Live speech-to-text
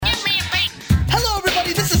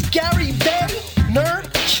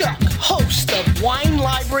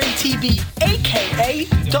WLTV, a.k.a.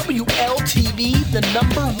 WLTV, the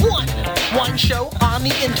number one wine show on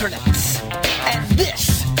the internet. And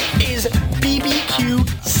this is BBQ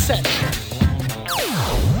Central.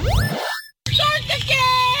 Start the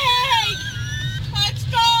game! Let's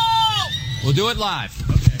go! We'll do it live.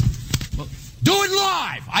 Okay. Well, do it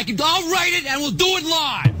live! I'll write it and we'll do it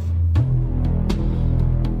live!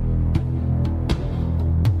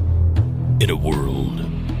 In a world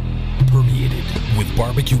permeated with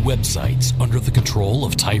barbecue websites under the control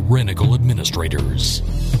of tyrannical administrators,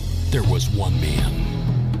 there was one man.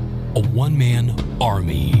 A one-man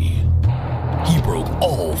army. He broke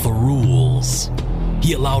all the rules.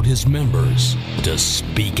 He allowed his members to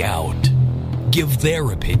speak out, give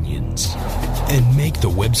their opinions, and make the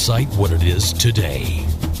website what it is today.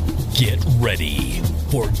 Get ready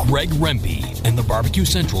for Greg Rempe and the Barbecue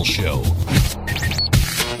Central Show.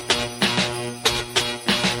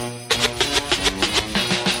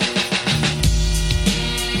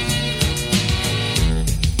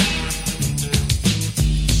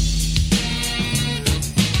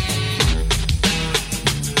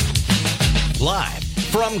 Live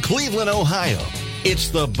from Cleveland, Ohio, it's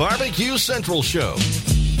the Barbecue Central Show.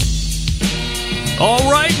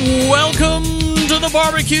 All right, welcome to the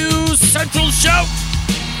Barbecue Central Show.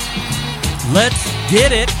 Let's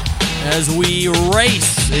get it as we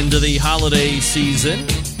race into the holiday season.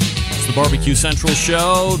 It's the Barbecue Central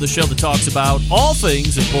Show, the show that talks about all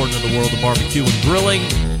things important in the world of barbecue and grilling,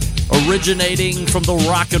 originating from the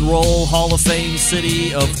Rock and Roll Hall of Fame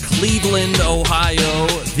city of Cleveland, Ohio,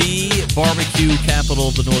 the barbecue capital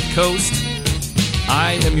of the North Coast.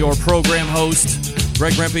 I am your program host,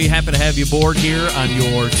 Greg Rempe. Happy to have you aboard here on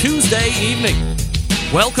your Tuesday evening.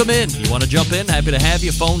 Welcome in. You want to jump in? Happy to have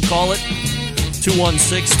you. Phone call it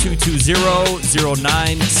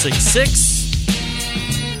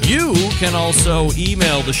 216-220-0966. You can also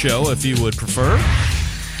email the show if you would prefer.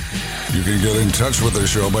 You can get in touch with the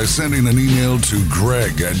show by sending an email to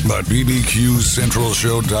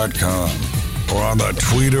greg@bbqcentralshow.com or on the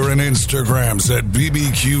Twitter and Instagrams at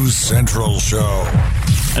BBQ Central Show.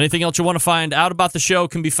 Anything else you want to find out about the show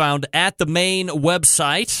can be found at the main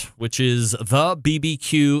website, which is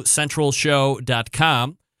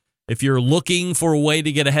thebbqcentralshow.com. If you're looking for a way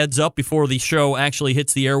to get a heads up before the show actually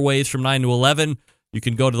hits the airwaves from 9 to 11, you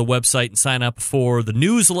can go to the website and sign up for the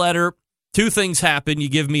newsletter. Two things happen. You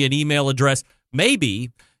give me an email address.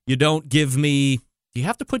 Maybe you don't give me... Do you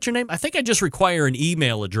have to put your name? I think I just require an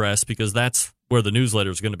email address because that's where the newsletter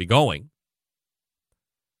is going to be going.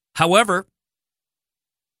 However,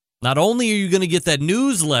 not only are you going to get that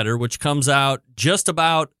newsletter, which comes out just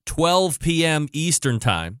about 12 p.m. Eastern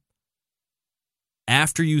Time,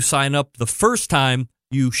 after you sign up the first time,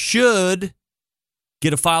 you should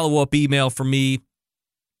get a follow-up email from me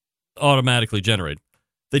automatically generated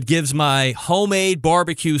that gives my homemade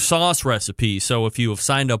barbecue sauce recipe. So if you have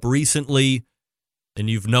signed up recently and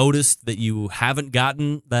you've noticed that you haven't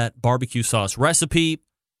gotten that barbecue sauce recipe,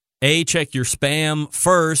 check your spam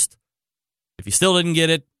first. If you still didn't get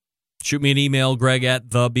it, shoot me an email,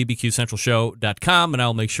 greg@thebbqcentralshow.com, and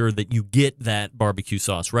I'll make sure that you get that barbecue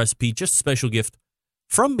sauce recipe. Just a special gift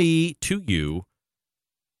from me to you,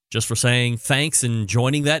 just for saying thanks and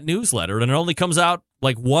joining that newsletter. And it only comes out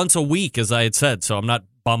like once a week, as I had said, so I'm not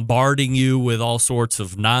bombarding you with all sorts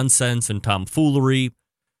of nonsense and tomfoolery.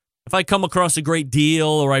 If I come across a great deal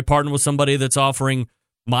or I partner with somebody that's offering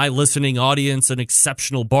my listening audience an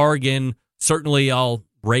exceptional bargain, certainly I'll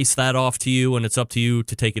race that off to you, and it's up to you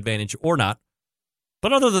to take advantage or not.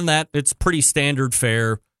 But other than that, it's pretty standard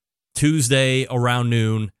fare. Tuesday around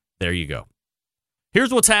noon, there you go.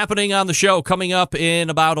 Here's what's happening on the show coming up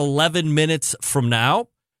in about 11 minutes from now.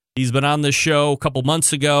 He's been on this show a couple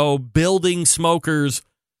months ago, building smokers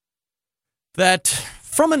that,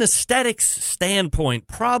 from an aesthetics standpoint,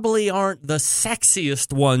 probably aren't the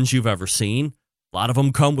sexiest ones you've ever seen. A lot of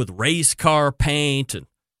them come with race car paint and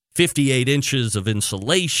 58 inches of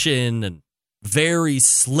insulation and very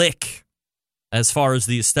slick as far as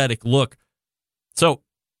the aesthetic look. So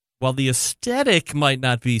while the aesthetic might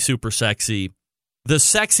not be super sexy, the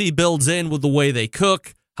sexy builds in with the way they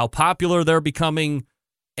cook, how popular they're becoming,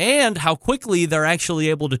 and how quickly they're actually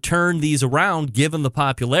able to turn these around given the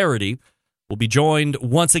popularity. We'll be joined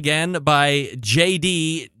once again by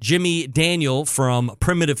JD, Jimmy Daniel from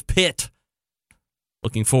Primitive Pit.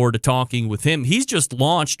 Looking forward to talking with him. He's just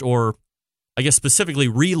launched, or I guess specifically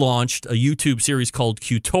relaunched, a YouTube series called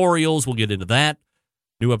Cutorials. We'll get into that.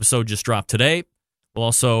 New episode just dropped today. We'll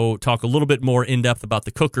also talk a little bit more in-depth about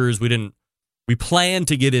the cookers. We planned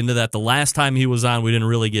to get into that the last time he was on. We didn't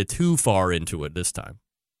really get too far into it this time.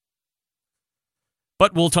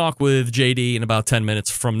 But we'll talk with JD in about 10 minutes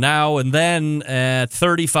from now. And then at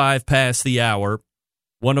 35 past the hour,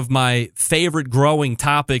 one of my favorite growing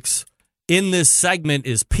topics in this segment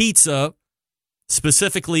is pizza,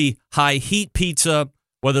 specifically high heat pizza,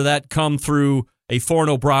 whether that come through a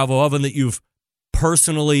Forno Bravo oven that you've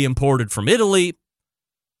personally imported from Italy,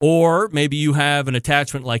 or maybe you have an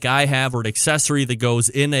attachment like I have or an accessory that goes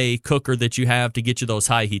in a cooker that you have to get you those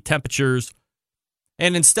high heat temperatures.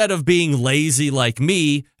 And instead of being lazy like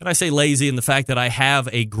me, and I say lazy in the fact that I have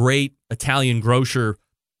a great Italian grocer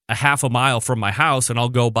a half a mile from my house, and I'll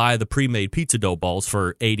go buy the pre-made pizza dough balls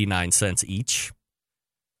for 89 cents each.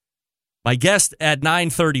 My guest at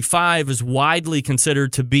 9:35 is widely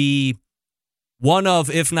considered to be one of,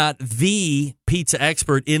 if not the pizza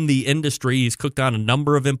expert in the industry. He's cooked on a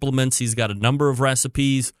number of implements. He's got a number of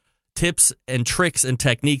recipes, tips and tricks and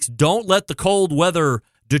techniques. Don't let the cold weather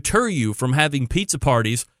deter you from having pizza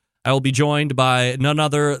parties. I will be joined by none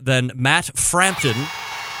other than Matt Frampton,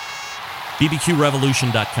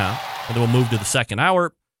 bbqrevolution.com, and then we'll move to the second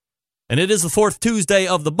hour. And it is the fourth Tuesday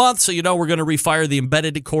of the month, so you know we're going to refire the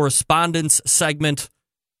embedded correspondence segment.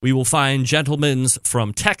 We will find gentlemen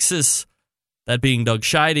from Texas, that being Doug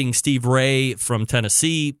Scheiding, Steve Ray from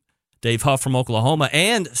Tennessee, Dave Huff from Oklahoma,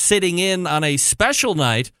 and sitting in on a special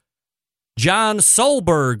night, John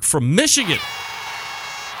Solberg from Michigan,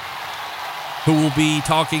 who will be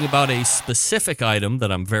talking about a specific item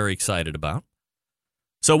that I'm very excited about.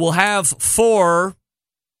 So we'll have 4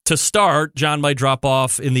 to start. John might drop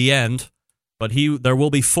off in the end, but there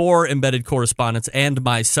will be 4 embedded correspondents and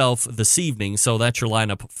myself this evening. So that's your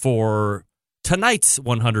lineup for tonight's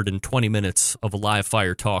 120 minutes of live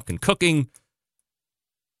fire talk and cooking.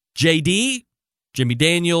 JD, Jimmy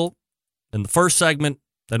Daniel in the first segment.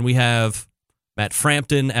 Then we have Matt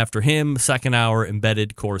Frampton after him, second hour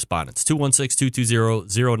embedded correspondence.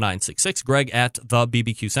 216-220-0966. Greg at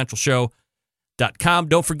thebbqcentralshow.com.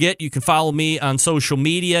 Don't forget, you can follow me on social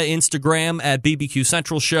media, Instagram at BBQ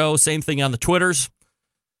Central Show. Same thing on the Twitters.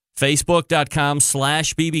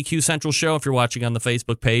 Facebook.com/BBQ Central Show. If you're watching on the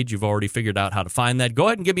Facebook page, you've already figured out how to find that. Go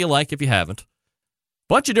ahead and give me a like if you haven't.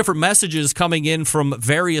 Bunch of different messages coming in from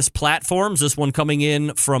various platforms. This one coming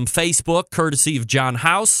in from Facebook, courtesy of John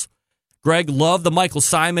House. Greg, loved the Michael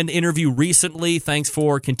Simon interview recently. Thanks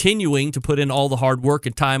for continuing to put in all the hard work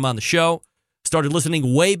and time on the show. Started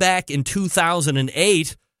listening way back in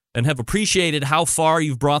 2008 and have appreciated how far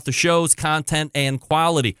you've brought the show's content and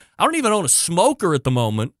quality. I don't even own a smoker at the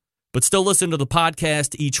moment, but still listen to the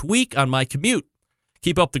podcast each week on my commute.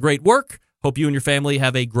 Keep up the great work. Hope you and your family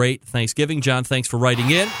have a great Thanksgiving. John, thanks for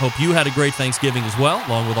writing in. Hope you had a great Thanksgiving as well,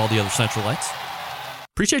 along with all the other Centralites.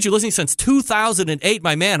 Appreciate you listening since 2008,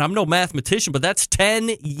 my man. I'm no mathematician, but that's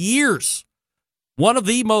 10 years. One of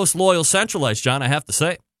the most loyal Centralites, John, I have to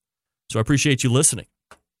say. So I appreciate you listening.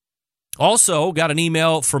 Also, got an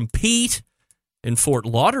email from Pete in Fort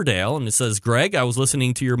Lauderdale, and it says, Greg, I was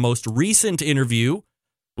listening to your most recent interview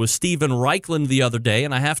with Steven Reichland the other day,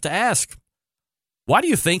 and I have to ask, why do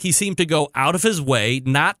you think he seemed to go out of his way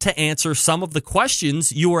not to answer some of the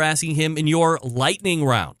questions you were asking him in your lightning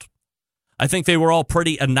round? I think they were all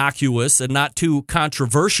pretty innocuous and not too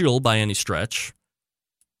controversial by any stretch.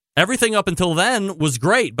 Everything up until then was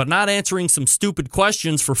great, but not answering some stupid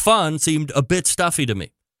questions for fun seemed a bit stuffy to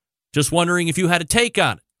me. Just wondering if you had a take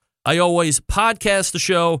on it. I always podcast the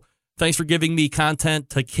show. Thanks for giving me content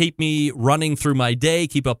to keep me running through my day.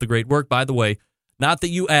 Keep up the great work. By the way, not that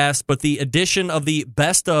you asked, but the addition of the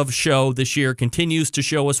Best of show this year continues to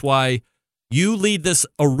show us why you lead this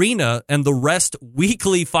arena and the rest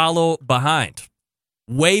weekly follow behind.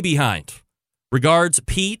 Way behind. Regards,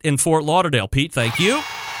 Pete in Fort Lauderdale. Pete, thank you.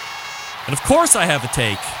 And of course I have a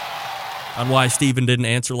take on why Steven didn't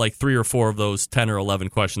answer like 3 or 4 of those 10 or 11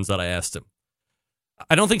 questions that I asked him.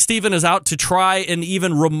 I don't think Steven is out to try and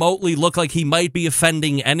even remotely look like he might be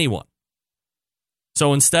offending anyone.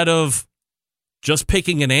 So instead of just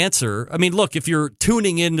picking an answer, I mean, look, if you're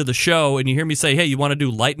tuning into the show and you hear me say, hey, you want to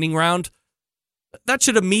do lightning round? That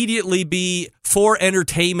should immediately be for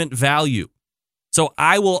entertainment value. So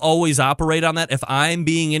I will always operate on that. If I'm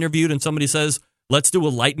being interviewed and somebody says, let's do a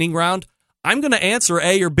lightning round, I'm going to answer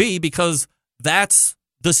A or B because that's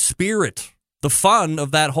the spirit, the fun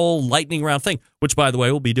of that whole lightning round thing, which, by the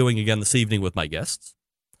way, we'll be doing again this evening with my guests.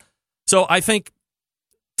 So I think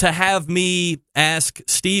to have me ask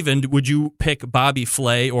Steven, would you pick Bobby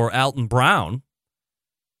Flay or Alton Brown?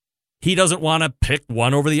 He doesn't want to pick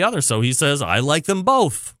one over the other, so he says, I like them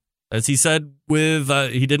both. As he said,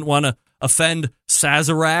 he didn't want to offend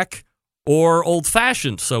Sazerac or Old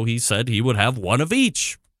Fashioned, so he said he would have one of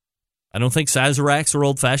each. I don't think Sazeracs or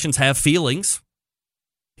Old Fashions have feelings.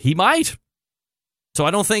 He might. So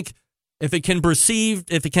I don't think if it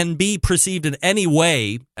can be perceived in any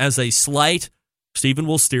way as a slight, Stephen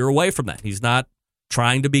will steer away from that. He's not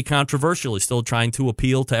trying to be controversial. He's still trying to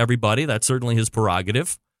appeal to everybody. That's certainly his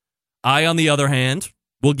prerogative. I, on the other hand,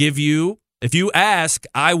 will give you, if you ask,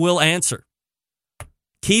 I will answer.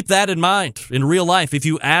 Keep that in mind in real life. If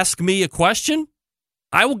you ask me a question,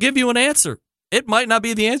 I will give you an answer. It might not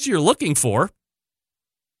be the answer you're looking for,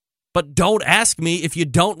 but don't ask me if you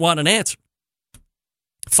don't want an answer.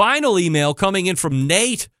 Final email coming in from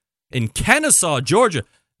Nate in Kennesaw, Georgia.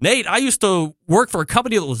 Nate, I used to work for a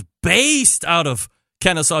company that was based out of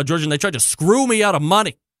Kennesaw, Georgia, and they tried to screw me out of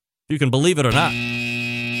money, if you can believe it or not.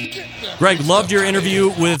 Greg, loved your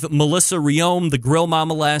interview with Melissa Riome, the grill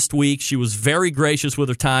mama, last week. She was very gracious with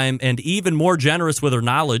her time and even more generous with her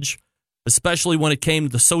knowledge, especially when it came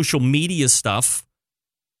to the social media stuff.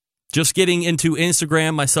 Just getting into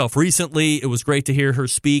Instagram myself recently, it was great to hear her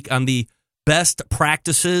speak on the best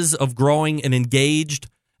practices of growing an engaged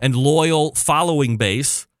and loyal following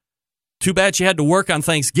base. Too bad she had to work on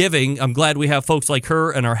Thanksgiving. I'm glad we have folks like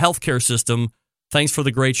her in our healthcare system. Thanks for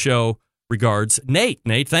the great show. Regards, Nate.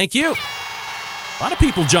 Nate, thank you. A lot of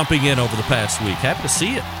people jumping in over the past week. Happy to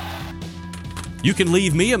see it. You can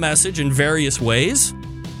leave me a message in various ways.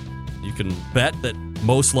 You can bet that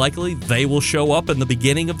most likely they will show up in the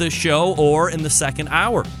beginning of this show or in the second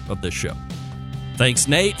hour of this show. Thanks,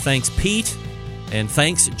 Nate. Thanks, Pete. And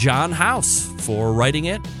thanks, John House, for writing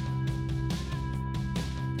it.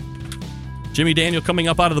 Jimmy Daniel coming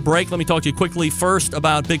up out of the break. Let me talk to you quickly first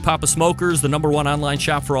about Big Papa Smokers, the #1 online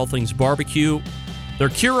shop for all things barbecue. Their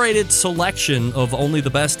curated selection of only the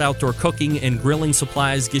best outdoor cooking and grilling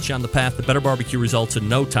supplies get you on the path to better barbecue results in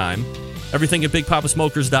no time. Everything at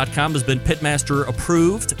BigPapaSmokers.com has been Pitmaster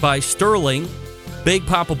approved by Sterling Big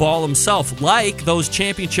Papa Ball himself, like those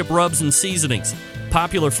championship rubs and seasonings.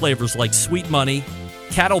 Popular flavors like Sweet Money,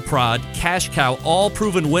 Cattle Prod, Cash Cow, all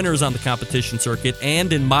proven winners on the competition circuit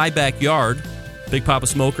and in my backyard. Big Papa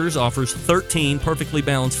Smokers offers 13 perfectly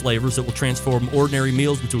balanced flavors that will transform ordinary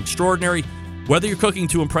meals into extraordinary. Whether you're cooking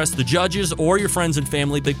to impress the judges or your friends and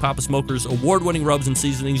family, Big Papa Smokers' award-winning rubs and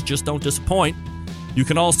seasonings just don't disappoint. You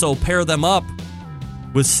can also pair them up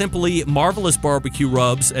with Simply Marvelous barbecue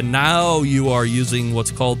rubs, and now you are using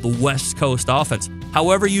what's called the West Coast offense,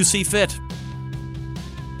 however you see fit.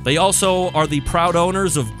 They also are the proud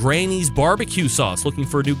owners of Granny's Barbecue Sauce. Looking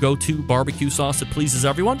for a new go-to barbecue sauce that pleases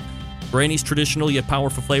everyone? Granny's traditional yet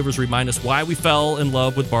powerful flavors remind us why we fell in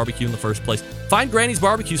love with barbecue in the first place. Find Granny's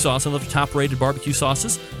Barbecue Sauce and other top-rated barbecue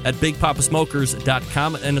sauces at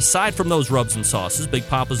BigPapaSmokers.com. And aside from those rubs and sauces, Big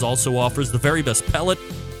Papa's also offers the very best pellet,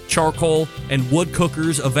 charcoal, and wood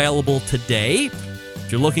cookers available today.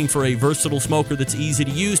 If you're looking for a versatile smoker that's easy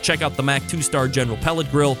to use, check out the Mac 2-Star General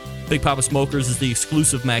Pellet Grill. Big Papa Smokers is the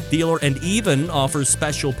exclusive Mac dealer and even offers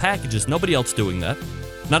special packages. Nobody else doing that.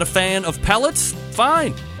 Not a fan of pellets?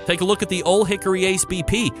 Fine. Take a look at the Old Hickory Ace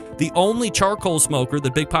BP, the only charcoal smoker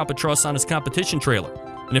that Big Papa trusts on his competition trailer.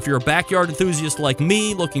 And if you're a backyard enthusiast like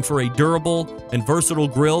me looking for a durable and versatile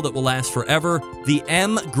grill that will last forever, the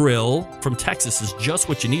M Grill from Texas is just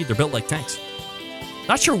what you need. They're built like tanks.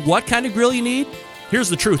 Not sure what kind of grill you need? Here's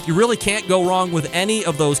the truth. You really can't go wrong with any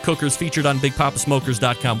of those cookers featured on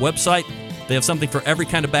BigPapaSmokers.com website. They have something for every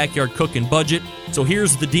kind of backyard cook and budget. So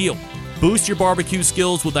here's the deal. Boost your barbecue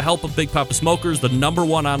skills with the help of Big Papa Smokers, the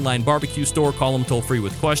 #1 online barbecue store. Call them toll-free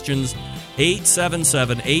with questions.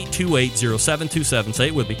 877-828-0727. Say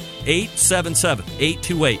it with me.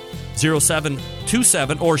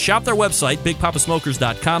 877-828-0727. Or shop their website,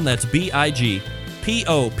 BigPapaSmokers.com. That's BigPoppa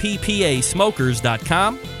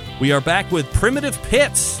Smokers.com. We are back with Primitive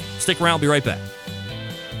Pits. Stick around. I'll be right back.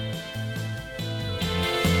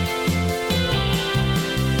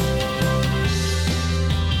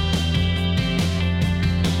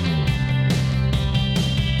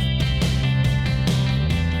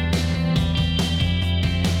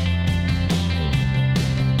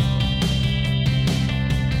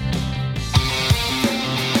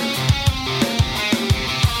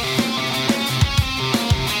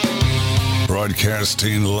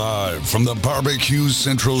 Broadcasting live from the Barbecue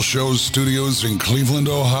Central Show studios in Cleveland,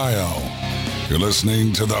 Ohio. You're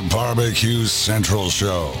listening to the Barbecue Central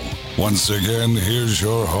Show. Once again, here's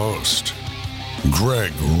your host,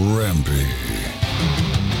 Greg Rempe.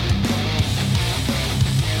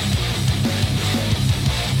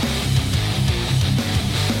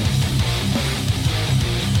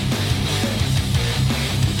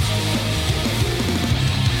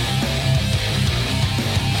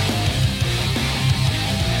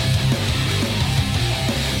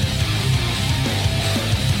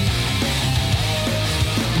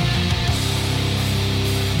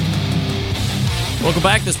 Welcome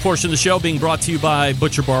back. This portion of the show being brought to you by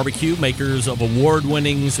Butcher Barbecue, makers of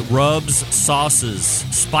award-winning rubs, sauces,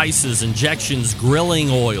 spices, injections,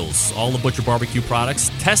 grilling oils. All the Butcher Barbecue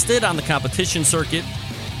products tested on the competition circuit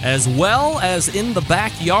as well as in the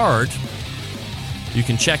backyard. You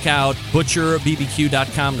can check out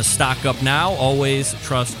butcherbbq.com to stock up now. Always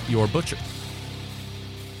trust your butcher.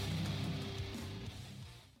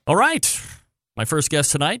 All right. My first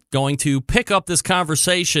guest tonight, going to pick up this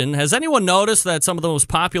conversation. Has anyone noticed that some of the most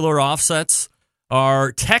popular offsets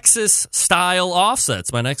are Texas-style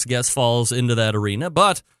offsets? My next guest falls into that arena,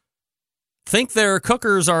 but think their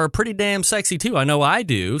cookers are pretty damn sexy, too. I know I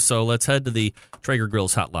do, so let's head to the Traeger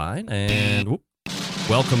Grills hotline. And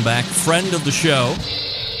welcome back, friend of the show.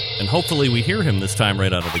 And hopefully we hear him this time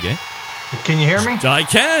right out of the gate. Can you hear me? I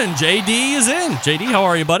can. JD is in. JD, how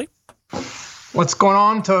are you, buddy? What's going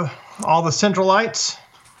on to all the Centralites?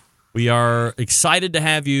 We are excited to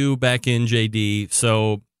have you back in, JD.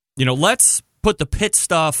 So, let's put the pit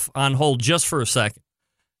stuff on hold just for a second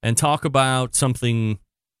and talk about something.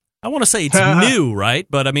 I want to say it's new, right?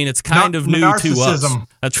 But I mean, it's kind of new to us.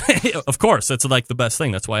 That's right. Of course, that's like the best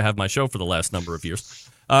thing. That's why I have my show for the last number of years.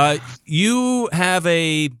 You have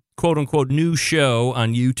a quote unquote new show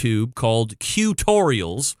on YouTube called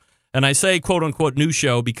Q-Torials. And I say quote unquote new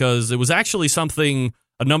show because it was actually something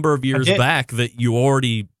a number of years back that you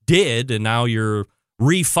already did, and now you're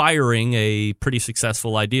refiring a pretty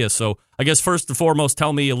successful idea. So I guess first and foremost,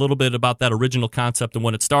 tell me a little bit about that original concept and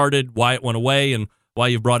when it started, why it went away, and why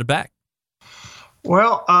you've brought it back.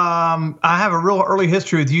 Well, I have a real early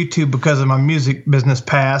history with YouTube because of my music business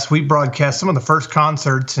past. We broadcast some of the first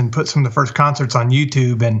concerts and put some of the first concerts on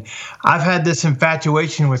YouTube. And I've had this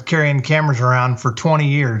infatuation with carrying cameras around for 20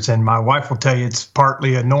 years. And my wife will tell you it's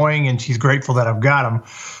partly annoying, and she's grateful that I've got them.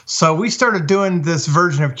 So we started doing this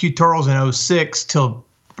version of Q-Torials in 06 till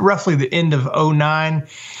roughly the end of 09.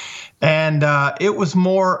 And it was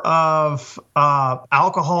more of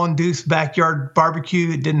alcohol-induced backyard barbecue.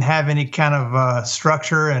 It didn't have any kind of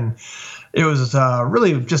structure, and it was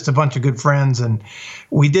really just a bunch of good friends. And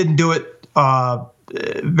we didn't do it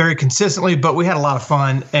very consistently, but we had a lot of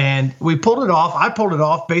fun. And we pulled it off. I pulled it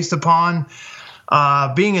off based upon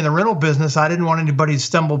being in the rental business. I didn't want anybody to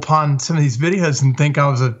stumble upon some of these videos and think I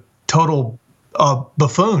was a total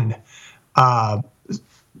buffoon.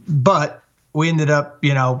 But we ended up,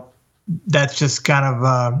 that's just kind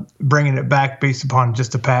of bringing it back based upon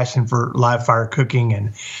just a passion for live fire cooking.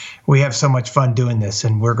 And we have so much fun doing this,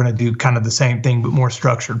 and we're going to do kind of the same thing, but more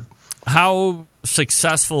structured. How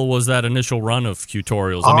successful was that initial run of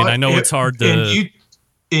Q-Torials? I mean, I know it's hard to...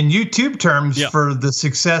 In YouTube terms, for the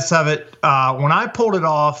success of it, when I pulled it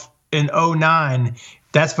off in 09,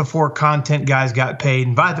 that's before content guys got paid.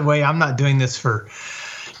 And by the way, I'm not doing this for...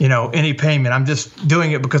 any payment. I'm just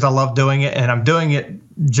doing it because I love doing it, and I'm doing it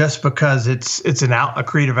just because it's a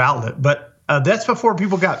creative outlet. But that's before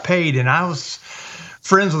people got paid, and I was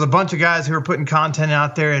friends with a bunch of guys who were putting content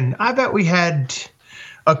out there, and I bet we had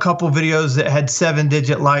a couple videos that had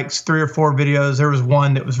 7-digit likes, 3 or 4 videos. There was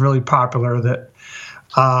one that was really popular that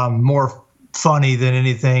more funny than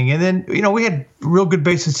anything. And then, we had real good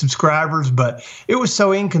base of subscribers, but it was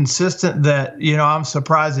so inconsistent that, I'm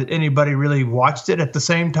surprised that anybody really watched it at the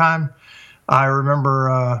same time. I remember,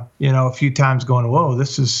 a few times going, whoa,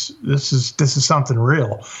 this is something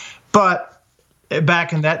real. But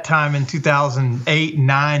back in that time in 2008 and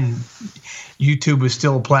 9, YouTube was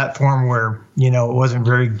still a platform where, it wasn't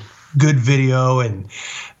very good video and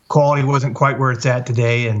quality wasn't quite where it's at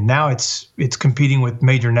today, and now it's competing with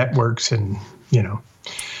major networks, and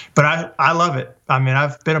but I love it. I mean,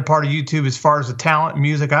 I've been a part of YouTube as far as the talent and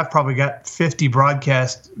music. I've probably got 50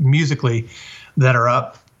 broadcasts musically that are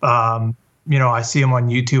up. I see them on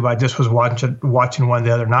YouTube. I just was watching one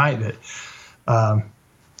the other night that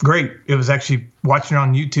great. It was actually watching it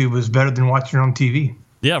on YouTube was better than watching it on TV.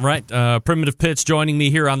 Yeah, right. Primitive Pits joining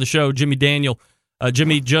me here on the show, Jimmy Daniel.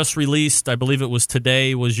 Jimmy just released, I believe it was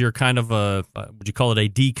today, was your kind of would you call it a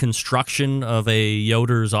deconstruction of a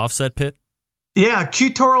Yoder's offset pit? Yeah,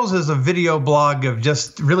 Q-Torials is a video blog of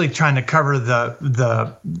just really trying to cover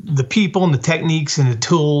the people and the techniques and the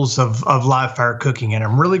tools of live fire cooking. And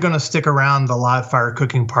I'm really going to stick around the live fire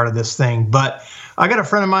cooking part of this thing. But I got a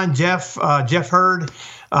friend of mine, Jeff Hurd.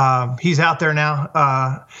 He's out there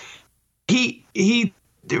now. He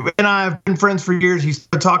and I have been friends for years. He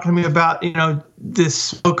started talking to me about, this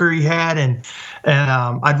smoker he had, and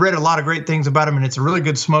I'd read a lot of great things about him, and it's a really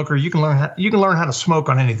good smoker. You can learn how to smoke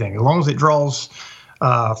on anything as long as it draws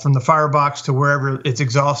from the firebox to wherever it's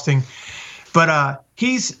exhausting. But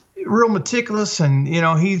he's real meticulous, and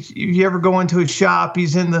if you ever go into his shop,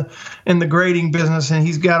 he's in the grading business, and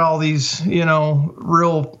he's got all these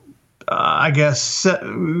real I guess set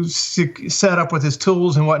up with his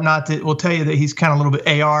tools and whatnot that will tell you that he's kind of a little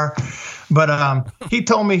bit AR. But he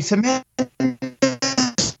told me, he said, man,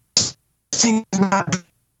 this thing's not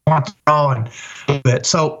drawing a bit.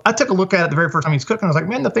 So I took a look at it the very first time he's cooking. I was like,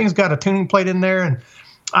 man, the thing's got a tuning plate in there, and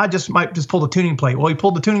I might just pull the tuning plate. Well, he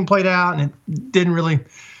pulled the tuning plate out, and it didn't really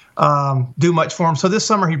do much for him. So this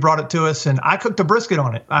summer he brought it to us, and I cooked a brisket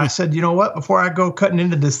on it. I said, you know what? Before I go cutting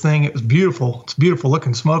into this thing, it was beautiful. It's a beautiful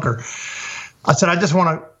looking smoker. I said, I just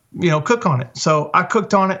want to, cook on it. So I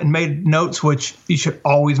cooked on it and made notes, which you should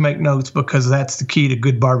always make notes because that's the key to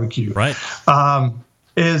good barbecue. Right.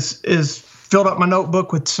 Is filled up my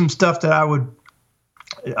notebook with some stuff that I would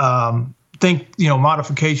think,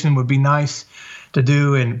 modification would be nice to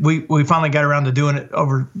do. And we finally got around to doing it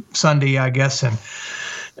over Sunday, I guess.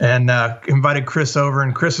 And invited Chris over,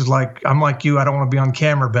 and Chris is like, I'm like you, I don't want to be on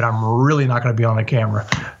camera, but I'm really not going to be on the camera.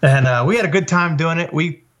 And we had a good time doing it.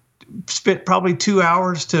 We spent probably 2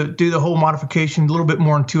 hours to do the whole modification, a little bit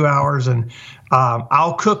more than 2 hours. And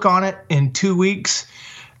I'll cook on it in 2 weeks.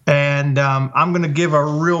 And I'm going to give a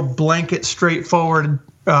real blanket, straightforward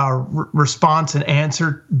response and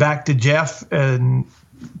answer back to Jeff and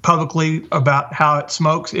publicly about how it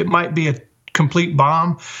smokes. It might be a complete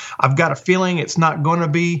bomb. I've got a feeling it's not going to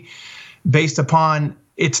be, based upon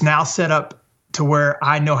it's now set up to where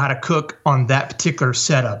I know how to cook on that particular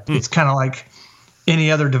setup. It's kind of like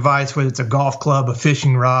any other device, whether it's a golf club, a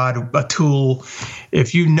fishing rod, a tool.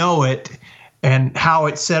 If you know it and how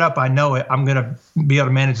it's set up, I know it, I'm going to be able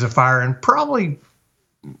to manage the fire and probably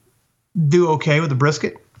do okay with the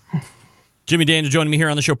brisket. Jimmy Daniel joining me here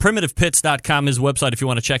on the show. PrimitivePits.com is his website if you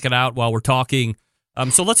want to check it out while we're talking.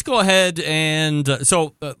 So let's go ahead and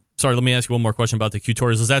sorry, let me ask you one more question about the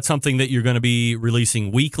Q-Tours. Is that something that you're going to be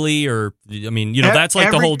releasing weekly, or that's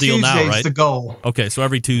like the whole deal now, right? Every Tuesday's the goal. Okay, so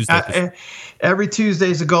every Tuesday. Every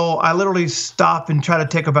Tuesday's the goal. I literally stop and try to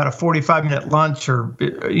take about a 45-minute lunch, or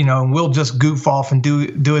and we'll just goof off and do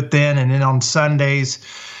it then, and then on Sundays.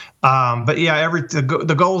 But yeah,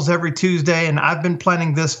 the goal is every Tuesday, and I've been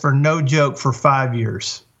planning this for no joke for 5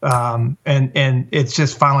 years. And it's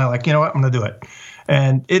just finally like, you know what, I'm going to do it.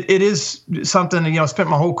 And it is something, I spent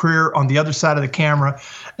my whole career on the other side of the camera.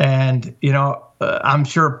 And, I'm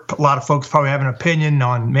sure a lot of folks probably have an opinion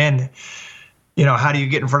on, man, how do you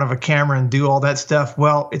get in front of a camera and do all that stuff?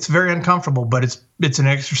 Well, it's very uncomfortable, but it's an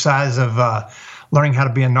exercise of learning how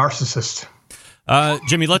to be a narcissist.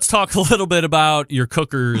 Jimmy, let's talk a little bit about your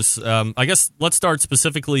cookers. I guess let's start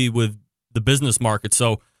specifically with the business market.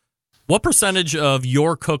 So what percentage of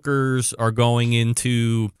your cookers are going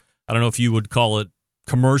into, I don't know if you would call it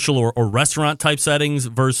commercial or restaurant type settings,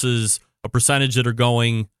 versus a percentage that are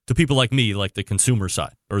going to people like me, like the consumer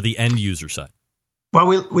side or the end user side?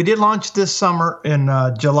 Well, we did launch this summer in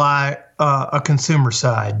July, a consumer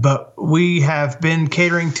side, but we have been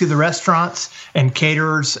catering to the restaurants and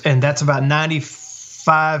caterers, and that's about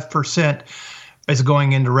 95% is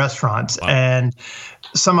going into restaurants. Wow. And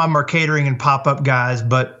some of them are catering and pop-up guys,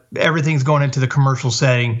 but everything's going into the commercial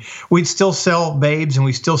setting. We still sell Babes, and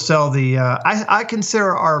we still sell the I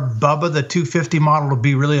consider our Bubba, the 250 model, to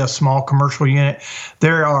be really a small commercial unit.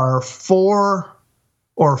 There are 4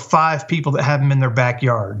 or 5 people that have them in their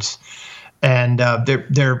backyards, and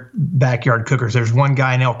they're backyard cookers. There's one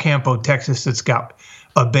guy in El Campo, Texas, that's got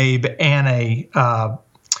a Babe and a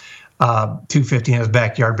 250 in his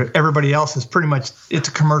backyard, but everybody else is pretty much, it's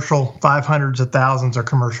a commercial. 500s of thousands are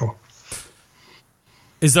commercial.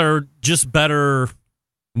 Is there just better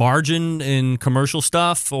margin in commercial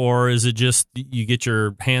stuff, or is it just you get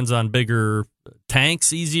your hands on bigger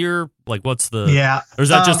tanks easier? Like, what's the, or is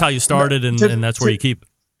that just how you started and that's where you keep it?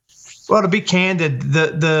 Well, to be candid,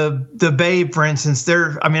 the Babe, for instance,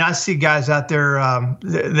 I see guys out there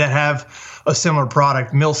that have a similar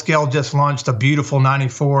product. Millscale just launched a beautiful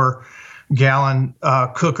 94-gallon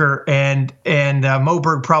cooker, and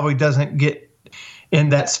Moberg probably doesn't get in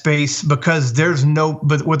that space because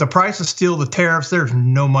but with the price of steel, the tariffs, there's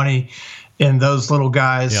no money in those little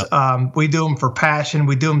guys. Yep. We do them for passion.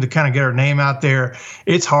 We do them to kind of get our name out there.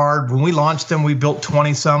 It's hard. When we launched them, we built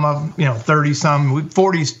 20 some of them, 30 some,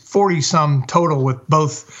 40 some total with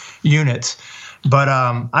both units. But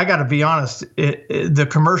I got to be honest, the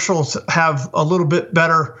commercials have a little bit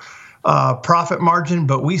better profit margin,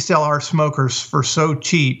 but we sell our smokers for so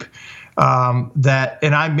cheap that,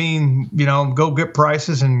 and I mean, go get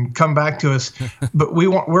prices and come back to us. But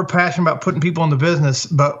we're passionate about putting people in the business,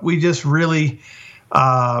 but we just really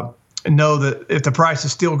know that if the price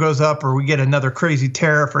of steel goes up or we get another crazy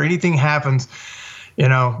tariff or anything happens,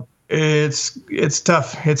 it's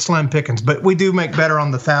tough. It's slim pickings, but we do make better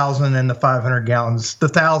on the 1,000 and the 500 gallons. The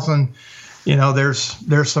 1,000,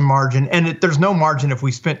 there's some margin, and there's no margin if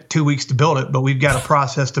we spent 2 weeks to build it, but we've got a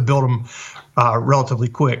process to build them relatively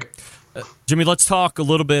quick. Jimmy, let's talk a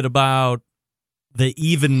little bit about the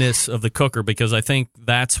evenness of the cooker, because I think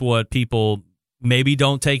that's what people maybe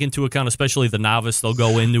don't take into account, especially the novice. They'll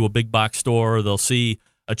go into a big box store, they'll see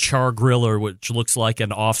a char griller, which looks like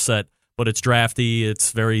an offset, but it's drafty,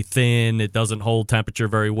 it's very thin, it doesn't hold temperature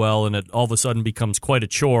very well, and it all of a sudden becomes quite a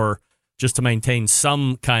chore just to maintain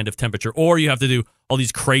some kind of temperature. Or you have to do all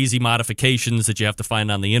these crazy modifications that you have to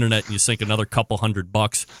find on the internet, and you sink another couple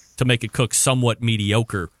 $100 to make it cook somewhat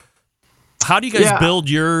mediocre. How do you guys build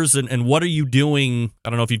yours, and what are you doing, I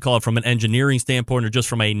don't know if you'd call it from an engineering standpoint or just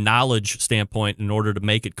from a knowledge standpoint, in order to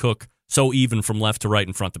make it cook so even from left to right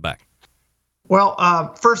and front to back? Well,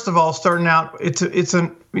 first of all, starting out, it's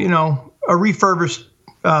a refurbished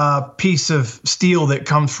piece of steel that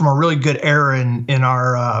comes from a really good era in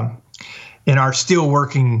our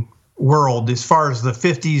steelworking world, as far as the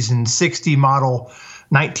 50s and 60 model,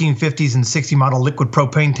 1950s and 60 model liquid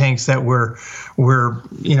propane tanks that we're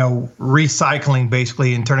recycling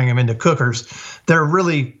basically and turning them into cookers. They're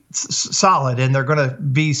really solid, and they're going to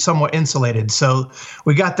be somewhat insulated. So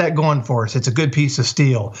we got that going for us. It's a good piece of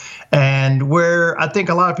steel. And where I think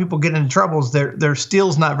a lot of people get into trouble is their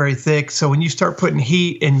steel's not very thick. So when you start putting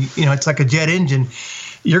heat and, it's like a jet engine,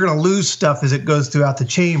 you're going to lose stuff as it goes throughout the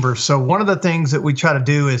chamber. So one of the things that we try to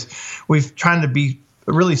do is we've tried to be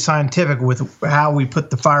really scientific with how we put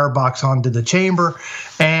the firebox onto the chamber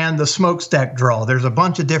and the smokestack draw. There's a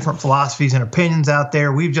bunch of different philosophies and opinions out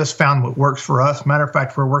there. We've just found what works for us. Matter of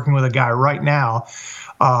fact, we're working with a guy right now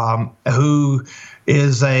who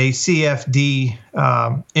is a CFD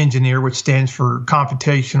engineer, which stands for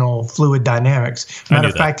Computational Fluid Dynamics. Matter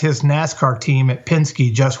of fact, his NASCAR team at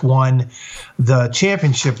Penske just won the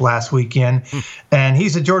championship last weekend, and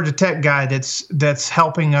he's a Georgia Tech guy that's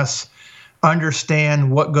helping us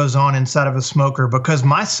understand what goes on inside of a smoker. Because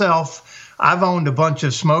myself, I've owned a bunch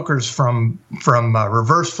of smokers from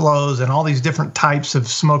reverse flows and all these different types of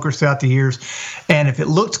smokers throughout the years. And if it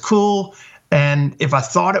looked cool, and if I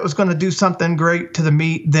thought it was going to do something great to the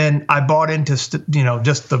meat, then I bought into just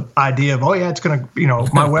the idea of, it's going to,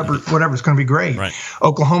 my Weber, whatever's going to be great. Right.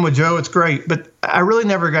 Oklahoma Joe, it's great. But I really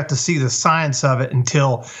never got to see the science of it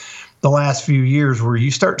until the last few years, where you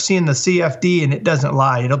start seeing the CFD and it doesn't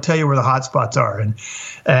lie. It'll tell you where the hot spots are.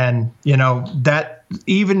 And that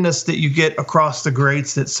evenness that you get across the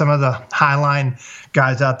grates that some of the Highline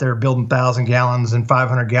guys out there building 1,000 gallons and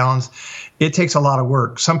 500 gallons, it takes a lot of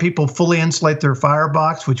work. Some people fully insulate their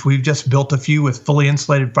firebox, which we've just built a few with fully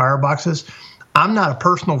insulated fireboxes. I'm not a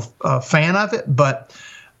personal fan of it, but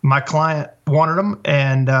my client wanted them,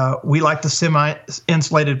 and we like the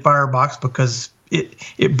semi-insulated firebox because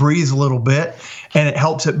it breathes a little bit, and it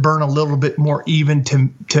helps it burn a little bit more even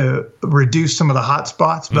to reduce some of the hot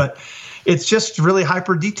spots. But it's just really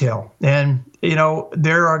hyper detail. And,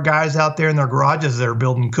 there are guys out there in their garages that are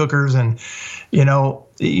building cookers, and,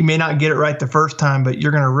 you may not get it right the first time, but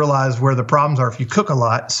you're going to realize where the problems are if you cook a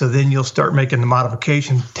lot. So then you'll start making the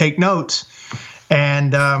modification, take notes.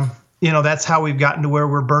 And, that's how we've gotten to where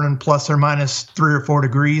we're burning plus or minus 3 or 4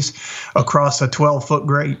 degrees across a 12-foot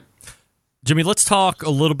grate. Jimmy, let's talk a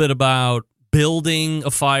little bit about building a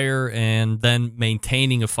fire and then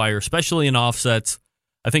maintaining a fire, especially in offsets.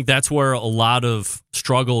 I think that's where a lot of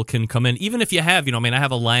struggle can come in. Even if you have, I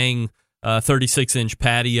have a Lang 36-inch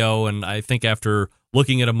patio, and I think after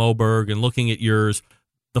looking at a Moberg and looking at yours,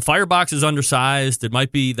 the firebox is undersized. It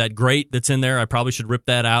might be that grate that's in there. I probably should rip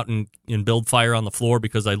that out and build fire on the floor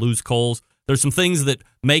because I lose coals. There's some things that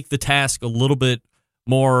make the task a little bit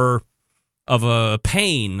more of a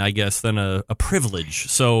pain, I guess, than a privilege.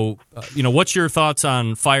 So, what's your thoughts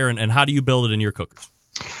on fire, and how do you build it in your cookers?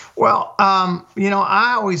 Well,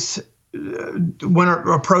 I always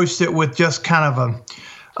approached it with just kind of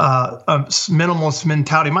a minimalist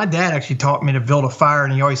mentality. My dad actually taught me to build a fire,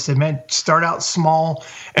 and he always said, man, start out small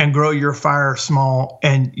and grow your fire small,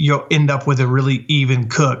 and you'll end up with a really even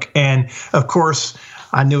cook. And, of course,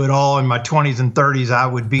 I knew it all. In my 20s and 30s, I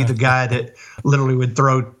would be the guy that literally would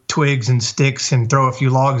throw twigs and sticks and throw a few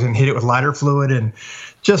logs and hit it with lighter fluid and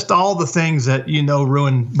just all the things that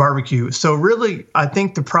ruin barbecue. So really, I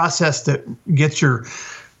think the process that gets your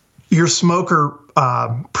smoker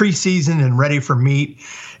pre-seasoned and ready for meat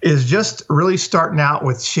is just really starting out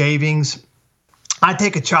with shavings. I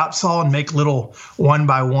take a chop saw and make little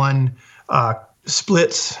 1x1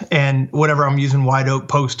 splits and whatever I'm using, white oak,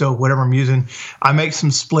 post oak, whatever I'm using. I make some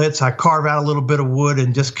splits. I carve out a little bit of wood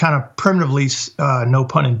and just kind of primitively, no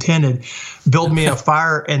pun intended, build me a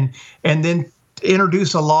fire and then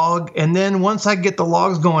introduce a log. And then once I get the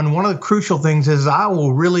logs going, one of the crucial things is I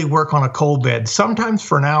will really work on a coal bed, sometimes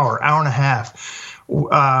for an hour and a half.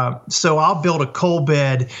 So I'll build a coal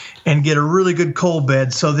bed and get a really good coal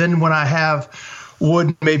bed. So then when I have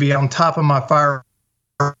wood maybe on top of my fire,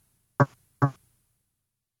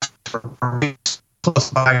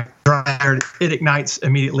 plus by dry air, it ignites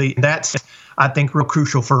immediately. That's, I think, real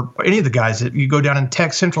crucial for any of the guys that you go down in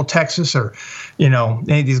Central Texas, or any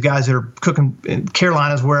of these guys that are cooking in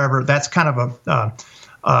Carolinas, wherever. That's kind of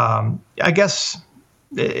I guess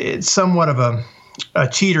it's somewhat of a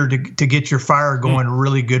cheater to get your fire going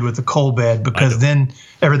really good with the coal bed, because then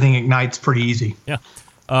everything ignites pretty easy. Yeah,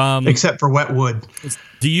 except for wet wood.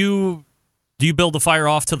 Do you build the fire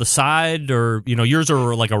off to the side, or yours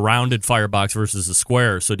are like a rounded firebox versus a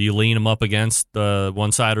square? So do you lean them up against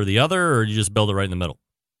one side or the other, or do you just build it right in the middle?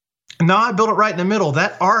 No, I built it right in the middle.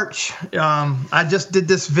 That arch, I just did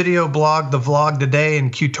this video blog, the vlog today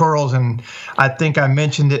in Q-Torals, and I think I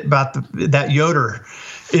mentioned it about that Yoder.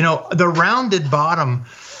 The rounded bottom,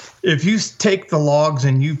 if you take the logs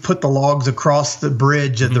and you put the logs across the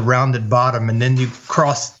bridge of the rounded bottom, and then you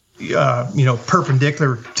cross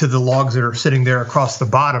perpendicular to the logs that are sitting there across the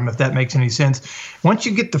bottom, if that makes any sense. Once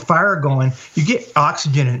you get the fire going, you get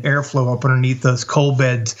oxygen and airflow up underneath those coal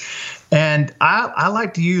beds. And I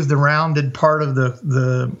like to use the rounded part of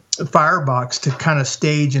the firebox to kind of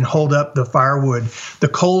stage and hold up the firewood. The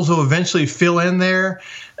coals will eventually fill in there,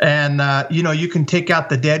 and you can take out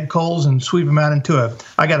the dead coals and sweep them out into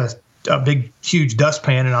I got a big, huge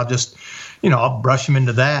dustpan, and I'll just I'll brush them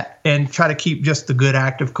into that and try to keep just the good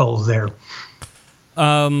active coals there.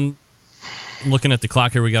 Looking at the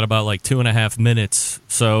clock here, we got about like 2.5 minutes.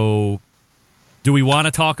 So do we want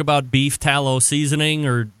to talk about beef tallow seasoning,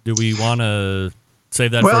 or do we want to save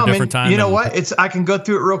that for a different time? You know what? I can go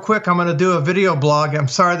through it real quick. I'm going to do a video blog. I'm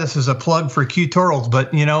sorry this is a plug for Q-Torals, but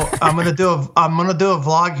I'm going to do a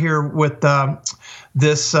vlog here with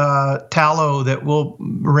this tallow that we'll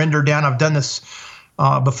render down. I've done this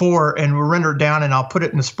before, and we'll render it down, and I'll put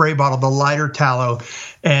it in a spray bottle, the lighter tallow,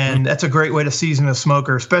 and that's a great way to season a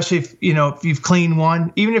smoker, especially if you've cleaned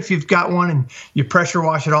one. Even if you've got one and you pressure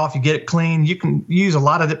wash it off, you get it clean, you can use a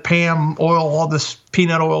lot of the Pam oil, all this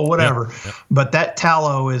peanut oil, whatever. Yep. But that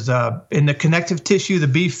tallow is in the connective tissue, the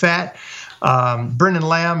beef fat. Brendan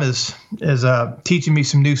Lamb is teaching me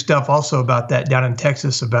some new stuff also about that down in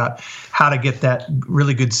Texas, about how to get that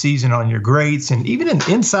really good season on your grates and even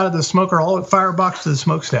inside of the smoker, all the firebox to the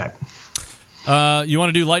smokestack. You want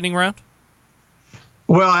to do lightning round?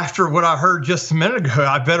 Well, after what I heard just a minute ago,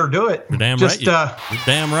 I better do it. You're damn right. You're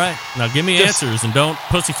damn right. Now give me answers and don't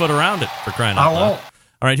pussyfoot around it, for crying out loud. I won't.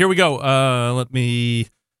 All right, here we go. Let me.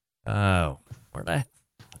 Where'd I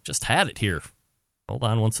just had it here? Hold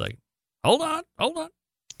on one second. Hold on.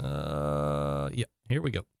 Yeah, here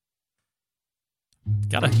we go.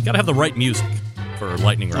 Gotta have the right music for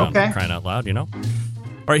lightning round. Okay. Crying out loud, All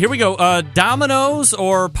right, here we go. Domino's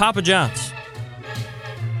or Papa John's?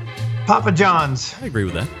 Papa John's. I agree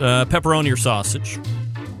with that. Pepperoni or sausage?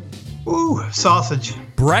 Ooh, sausage.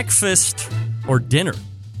 Breakfast or dinner?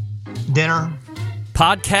 Dinner.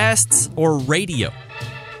 Podcasts or radio?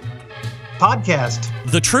 Podcast.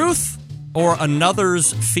 The truth or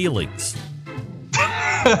another's feelings?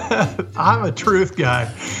 I'm a truth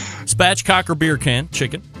guy. Spatchcock or beer can?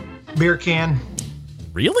 Chicken? Beer can.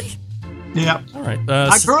 Really? Yeah. All right.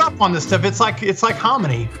 I grew up on this stuff. It's like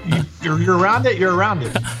hominy. You're around it. You're around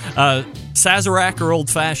it. Sazerac or old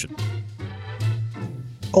fashioned?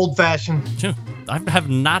 Old fashioned. I have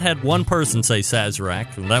not had one person say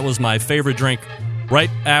Sazerac, and that was my favorite drink right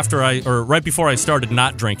before I started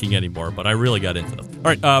not drinking anymore. But I really got into them.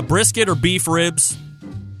 All right. Brisket or beef ribs?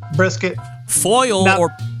 Brisket. Foil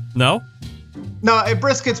or no? No,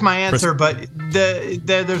 brisket's my answer, but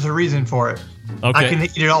there's a reason for it. Okay. I can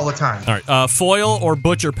eat it all the time. All right. Foil or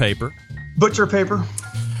butcher paper? Butcher paper.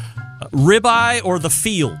 Ribeye or the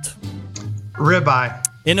field? Ribeye.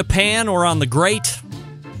 In a pan or on the grate?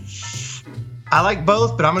 I like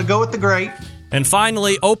both, but I'm going to go with the grate. And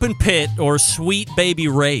finally, open pit or Sweet Baby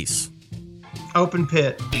Ray's? Open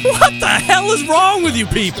pit. What the hell is wrong with you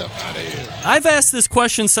people? I've asked this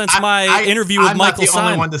question since my interview with Michael Simon. I'm not the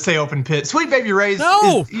only one to say open pit. Sweet Baby Ray's.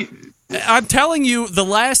 No. I'm telling you, the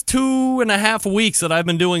last 2.5 weeks that I've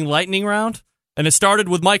been doing Lightning Round, and it started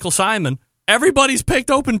with Michael Simon, everybody's picked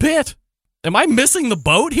open pit. Am I missing the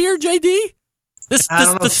boat here, JD?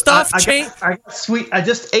 The stuff changed. I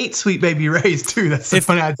just ate Sweet Baby Ray's too. That's so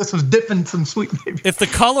funny. I just was dipping some Sweet Baby. If the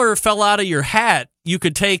color fell out of your hat, you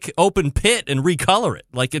could take Open Pit and recolor it.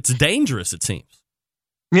 Like, it's dangerous, it seems.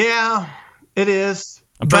 Yeah, it is.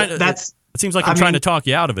 It seems like I'm trying to talk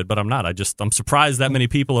you out of it, but I'm not. I'm surprised that many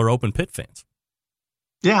people are Open Pit fans.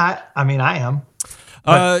 Yeah, I am.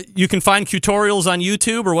 You can find tutorials on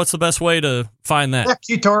YouTube, or what's the best way to find that?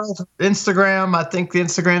 Yeah, tutorials, Instagram. I think the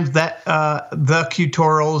Instagram's that the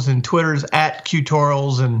tutorials, and Twitter's at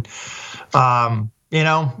tutorials, and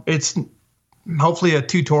it's hopefully a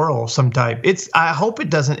tutorial of some type. I hope it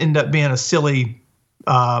doesn't end up being a silly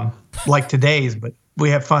like today's, but we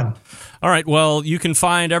have fun. All right. Well, you can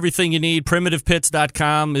find everything you need.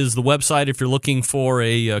 PrimitivePits.com is the website if you're looking for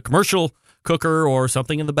a commercial cooker or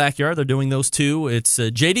something in the backyard. They're doing those too. It's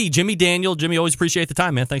JD, Jimmy Daniel. Jimmy, always appreciate the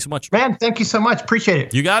time, man. Thanks so much. Man, thank you so much. Appreciate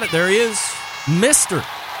it. You got it. There he is. Mr.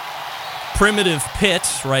 Primitive Pit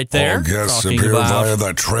right there. All guests appear via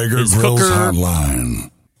the Traeger Grills hotline.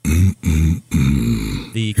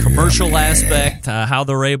 The commercial aspect, how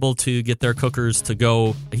they're able to get their cookers to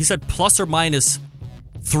go, he said plus or minus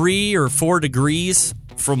 3 or 4 degrees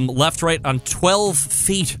from left, right on 12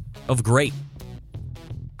 feet of grate.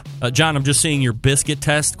 John, I'm just seeing your biscuit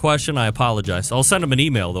test question. I apologize. I'll send him an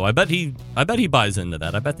email, though. I bet he buys into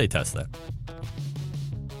that. I bet they test that.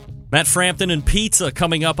 Matt Frampton and pizza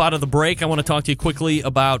coming up out of the break. I want to talk to you quickly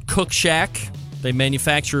about Cook Shack. They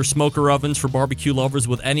manufacture smoker ovens for barbecue lovers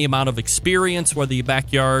with any amount of experience, whether you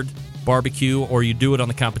backyard barbecue or you do it on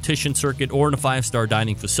the competition circuit or in a 5-star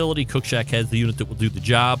dining facility. Cook Shack has the unit that will do the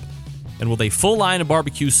job. And with a full line of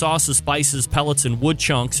barbecue sauces, spices, pellets, and wood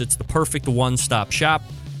chunks, it's the perfect one-stop shop.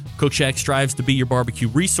 Cook Shack strives to be your barbecue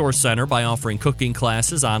resource center by offering cooking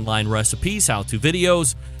classes, online recipes, how-to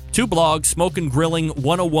videos, 2 blogs, smoke and grilling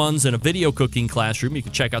 101s, and a video cooking classroom. You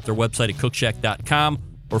can check out their website at cookshack.com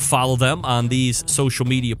or follow them on these social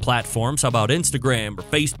media platforms. How about Instagram or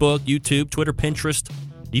Facebook, YouTube, Twitter, Pinterest,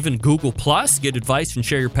 even Google+. Get advice and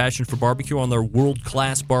share your passion for barbecue on their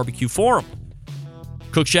world-class barbecue forum.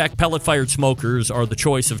 Cook Shack pellet-fired smokers are the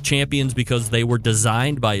choice of champions because they were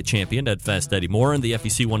designed by a champion, Ed Fast Eddie Moore, and the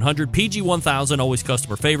FEC 100. PG 1000, always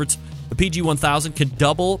customer favorites. The PG 1000 can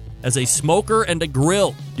double as a smoker and a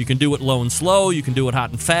grill. You can do it low and slow. You can do it hot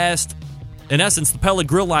and fast. In essence, the pellet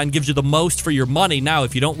grill line gives you the most for your money. Now,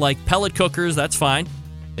 if you don't like pellet cookers, that's fine.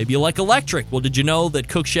 Maybe you like electric. Well, did you know that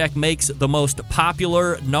Cook Shack makes the most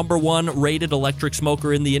popular, #1 rated electric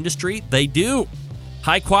smoker in the industry? They do.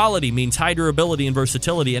 High quality means high durability and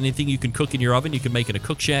versatility. Anything you can cook in your oven, you can make in a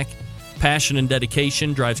Cook Shack. Passion and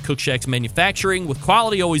dedication drives Cook Shack's manufacturing, with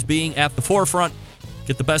quality always being at the forefront.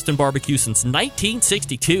 Get the best in barbecue since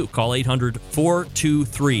 1962. Call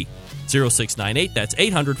 800-423-0698. That's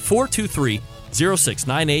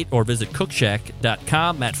 800-423-0698, or visit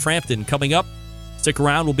cookshack.com. Matt Frampton coming up. Stick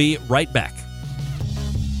around. We'll be right back.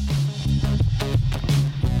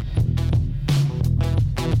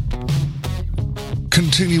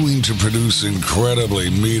 Continuing to produce incredibly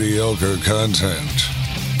mediocre content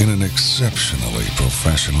in an exceptionally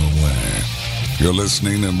professional way. You're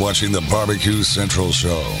listening and watching the Barbecue Central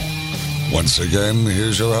Show. Once again,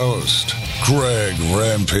 here's your host, Greg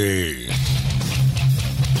Rempe.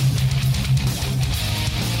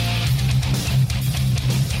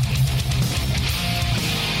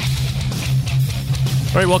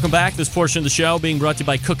 All right, welcome back. This portion of the show being brought to you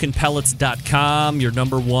by cookinpellets.com, your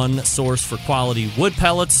 #1 source for quality wood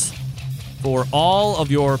pellets for all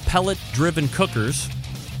of your pellet-driven cookers.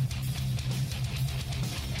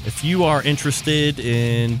 If you are interested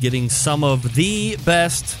in getting some of the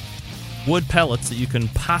best wood pellets that you can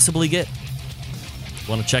possibly get, you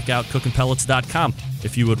want to check out cookinpellets.com.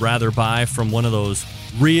 If you would rather buy from one of those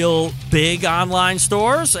real big online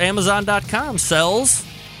stores, Amazon.com sells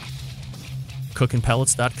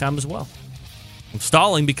cookinpellets.com as well. I'm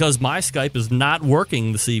stalling because my Skype is not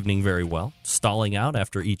working this evening very well. Stalling out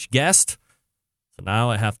after each guest. So now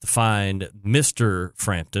I have to find Mr.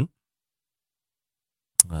 Frampton.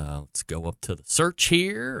 Let's go up to the search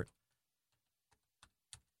here.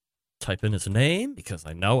 Type in his name because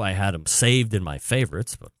I know I had him saved in my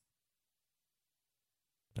favorites, but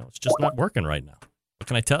it's just not working right now. What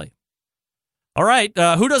can I tell you? All right,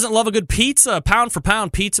 who doesn't love a good pizza? Pound for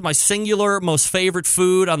pound, pizza, my singular most favorite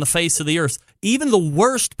food on the face of the earth. Even the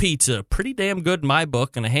worst pizza, pretty damn good in my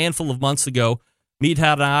book. And a handful of months ago,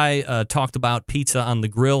 Meathead and I talked about pizza on the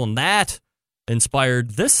grill, and that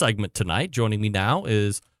inspired this segment tonight. Joining me now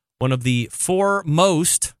is one of the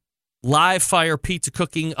foremost live fire pizza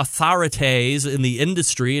cooking authorities in the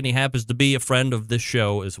industry, and he happens to be a friend of this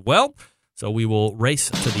show as well. So we will race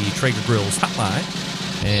to the Traeger Grills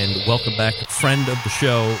hotline And welcome back, friend of the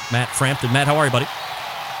show, Matt Frampton. Matt, how are you, buddy?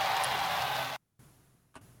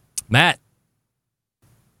 Matt.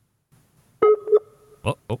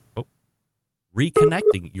 Oh.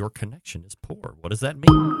 Reconnecting. Your connection is poor. What does that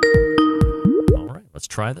mean? All right, let's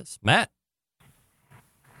try this. Matt.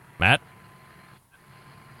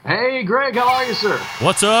 Hey, Greg, how are you, sir?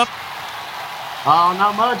 What's up? Oh,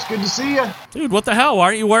 not much. Good to see you. Dude, what the hell? Why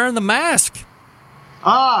aren't you wearing the mask?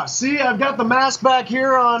 See, I've got the mask back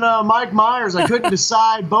here on Mike Myers. I couldn't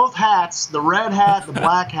decide. Both hats, the red hat, the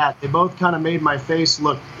black hat, they both kind of made my face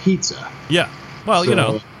look pizza. Yeah. Well,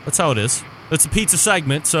 that's how it is. It's a pizza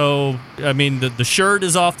segment, so, I mean, the shirt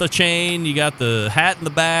is off the chain. You got the hat in the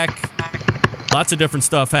back. Lots of different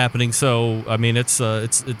stuff happening, so, I mean, it's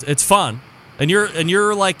fun. And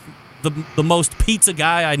you're like the most pizza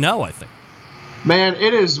guy I know, I think. Man,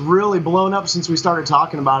 it has really blown up since we started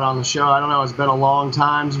talking about it on the show. I don't know, it's been a long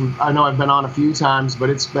time. I know I've been on a few times, but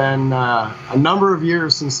it's been a number of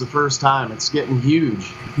years since the first time. It's getting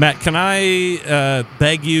huge. Matt, can I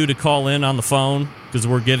beg you to call in on the phone? Because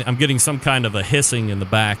I'm getting some kind of a hissing in the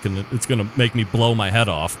back, and it's going to make me blow my head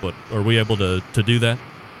off. But are we able to do that?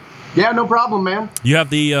 Yeah, no problem, man. You have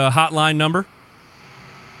the hotline number?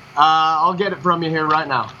 I'll get it from you here right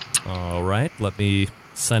now. All right, let me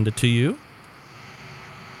send it to you.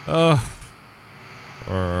 All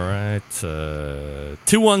right.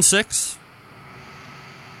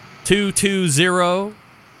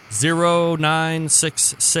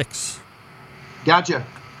 216-220-0966. Gotcha.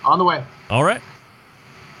 On the way. All right.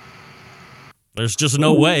 There's just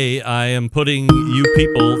no way I am putting you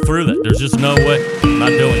people through that. There's just no way. I'm not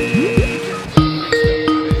doing it.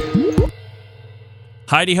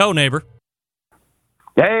 Heidi ho, neighbor.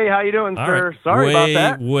 Hey, how you doing, sir? Right. Sorry about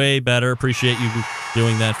that. Way better. Appreciate you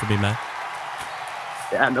doing that for me, Matt.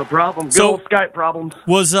 Yeah, no problem. Good old Skype problems.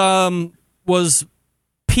 Was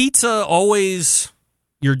pizza always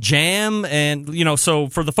your jam? And, so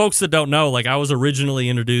for the folks that don't know, like I was originally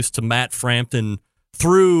introduced to Matt Frampton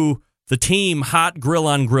through the team Hot Grill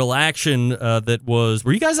on Grill Action were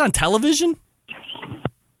you guys on television?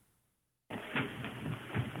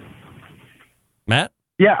 Matt?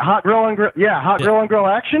 Yeah, Hot Grill on Grill. Yeah, Grill on Grill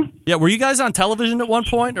Action. Yeah, were you guys on television at one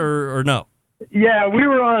point or no? Yeah, we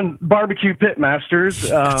were on Barbecue Pitmasters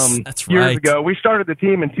that's years right. ago. We started the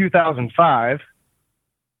team in 2005,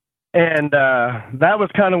 and that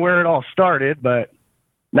was kind of where it all started. But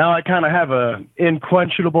now I kind of have a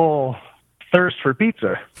unquenchable thirst for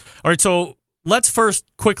pizza. All right, so let's first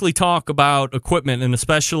quickly talk about equipment, and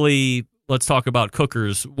especially let's talk about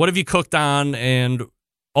cookers. What have you cooked on, and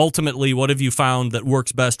ultimately, what have you found that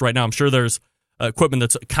works best right now? I'm sure there's equipment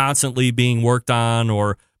that's constantly being worked on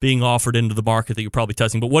or being offered into the market that you're probably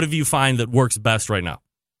testing, but what have you find that works best right now?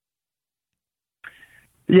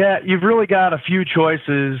 Yeah, you've really got a few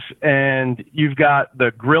choices, and you've got the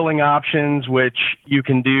grilling options, which you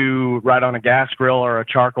can do right on a gas grill or a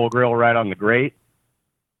charcoal grill right on the grate.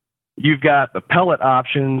 You've got the pellet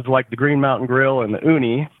options like the Green Mountain Grill and the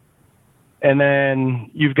Uni. And then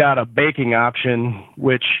you've got a baking option,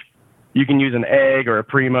 which you can use an egg or a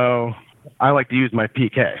Primo. I like to use my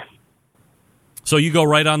PK. So you go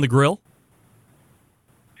right on the grill?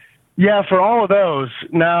 Yeah, for all of those.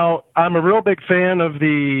 Now, I'm a real big fan of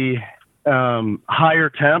the higher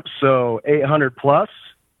temps, so 800 plus.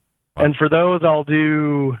 Wow. And for those, I'll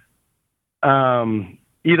do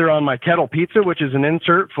either on my kettle pizza, which is an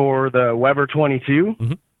insert for the Weber 22.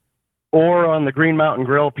 Mm-hmm. Or on the Green Mountain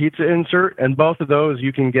Grill pizza insert, and both of those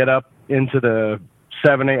you can get up into the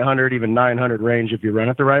 700, 800, even 900 range if you run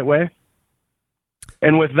it the right way.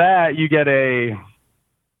 And with that, you get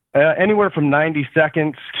anywhere from 90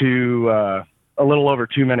 seconds to a little over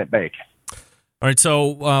 2-minute bake. All right,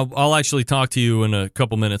 so I'll actually talk to you in a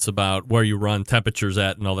couple minutes about where you run temperatures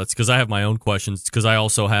at and all that, because I have my own questions, because I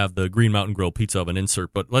also have the Green Mountain Grill pizza oven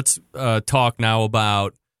insert. But let's talk now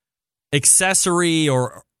about accessory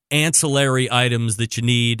or ancillary items that you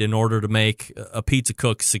need in order to make a pizza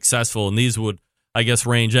cook successful. And these would, I guess,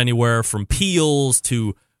 range anywhere from peels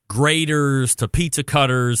to graters to pizza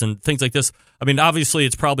cutters and things like this. I mean, obviously,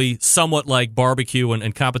 it's probably somewhat like barbecue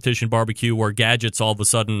and competition barbecue, where gadgets all of a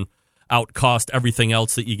sudden outcost everything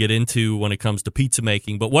else that you get into when it comes to pizza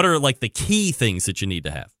making. But what are like the key things that you need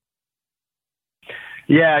to have?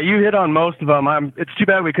 Yeah, you hit on most of them. It's too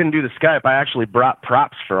bad we couldn't do the Skype. I actually brought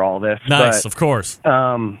props for all this. Nice, of course.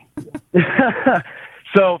 So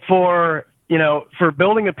for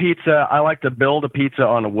building a pizza, I like to build a pizza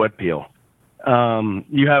on a wood peel.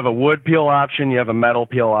 You have a wood peel option, you have a metal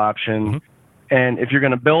peel option. Mm-hmm. And if you're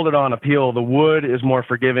going to build it on a peel, the wood is more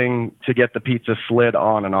forgiving to get the pizza slid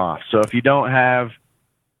on and off. So if you don't have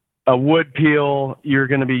a wood peel, you're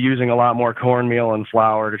going to be using a lot more cornmeal and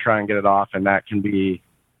flour to try and get it off, and that can be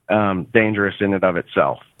dangerous in and of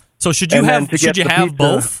itself. So should you have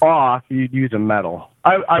both? Off, you'd use a metal.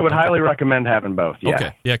 I would highly recommend having both. Yeah.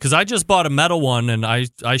 Okay. Yeah, because I just bought a metal one, and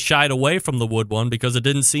I shied away from the wood one because it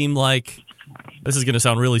didn't seem like. This is going to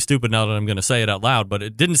sound really stupid now that I'm going to say it out loud, but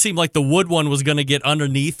it didn't seem like the wood one was going to get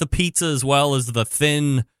underneath the pizza as well as the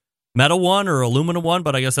thin metal one or aluminum one.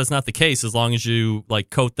 But I guess that's not the case as long as you like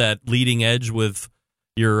coat that leading edge with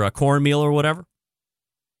your cornmeal or whatever.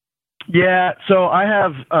 Yeah, so I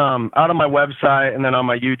have out on my website and then on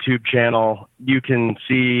my YouTube channel, you can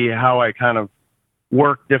see how I kind of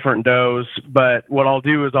work different doughs. But what I'll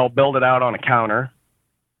do is I'll build it out on a counter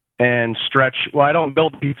and stretch. Well, I don't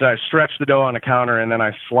build pizza. I stretch the dough on a counter and then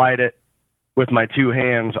I slide it with my two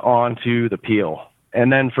hands onto the peel.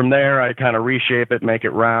 And then from there, I kind of reshape it, make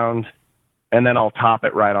it round, and then I'll top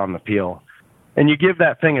it right on the peel. And you give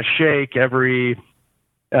that thing a shake every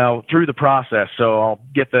through the process. So I'll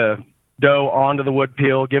get the dough onto the wood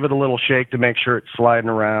peel, give it a little shake to make sure it's sliding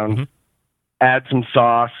around, add some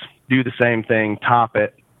sauce, do the same thing, top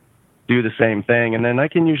it, do the same thing, and then I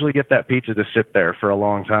can usually get that pizza to sit there for a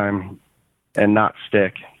long time and not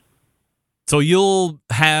stick. So you'll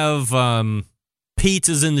have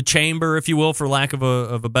pizzas in the chamber, if you will, for lack of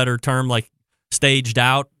a better term, like staged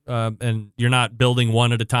out, and you're not building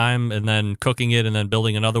one at a time and then cooking it and then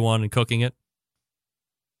building another one and cooking it?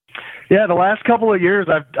 Yeah, the last couple of years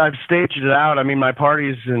I've staged it out. I mean, my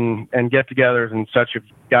parties and get-togethers and such have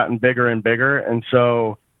gotten bigger and bigger, and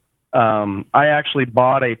so I actually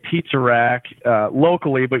bought a pizza rack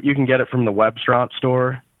locally, but you can get it from the Webstront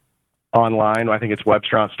store online. I think it's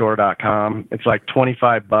webstrontstore.com. It's like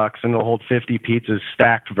 $25, and it'll hold 50 pizzas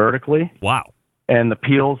stacked vertically. Wow! And the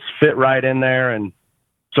peels fit right in there, and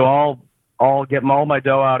so I'll get all my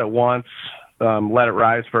dough out at once. Let it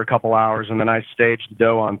rise for a couple hours, and then I stage the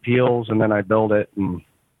dough on peels, and then I build it. And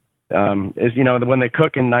as you know, when they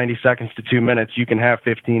cook in 90 seconds to 2 minutes, you can have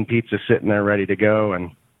 15 pizzas sitting there ready to go,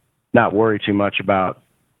 and not worry too much about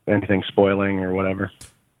anything spoiling or whatever.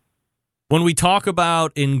 When we talk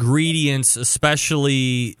about ingredients,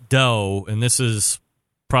 especially dough, and this is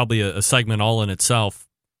probably a segment all in itself,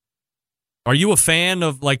 are you a fan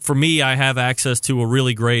of, like, for me, I have access to a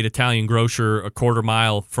really great Italian grocer a quarter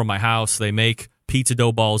mile from my house. They make pizza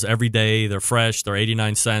dough balls every day. They're fresh. They're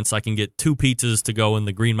 89 cents. I can get 2 pizzas to go in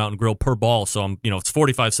the Green Mountain Grill per ball. So it's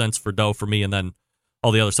 45 cents for dough for me, and then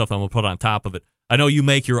all the other stuff I'm going to put on top of it. I know you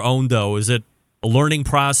make your own dough. Is it a learning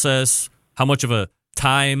process? How much of a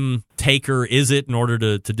time taker is it in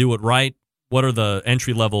order to do it right? What are the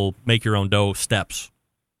entry-level make-your-own dough steps?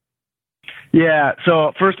 Yeah,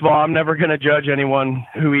 so first of all, I'm never going to judge anyone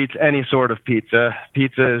who eats any sort of pizza.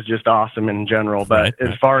 Pizza is just awesome in general, but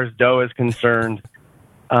as far as dough is concerned,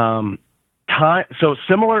 time. So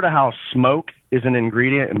similar to how smoke is an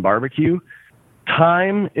ingredient in barbecue,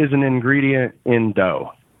 time is an ingredient in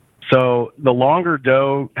dough. So the longer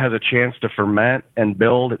dough has a chance to ferment and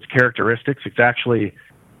build its characteristics, it's actually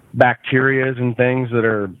bacteria and things that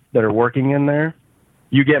are working in there,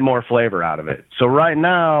 you get more flavor out of it. So right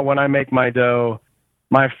now, when I make my dough,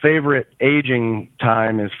 my favorite aging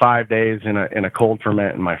time is 5 days in a cold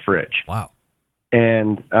ferment in my fridge. Wow.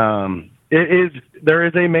 And there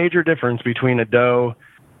is a major difference between a dough.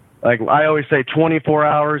 Like I always say, 24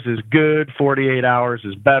 hours is good, 48 hours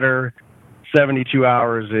is better, 72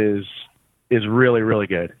 hours is really, really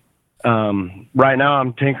good. Right now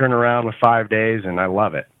I'm tinkering around with 5 days and I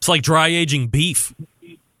love it. It's like dry aging beef.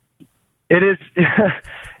 It is.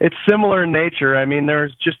 It's similar in nature. I mean,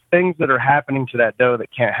 there's just things that are happening to that dough that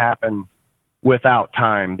can't happen without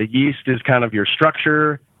time. The yeast is kind of your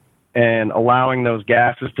structure and allowing those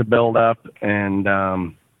gases to build up and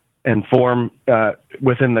form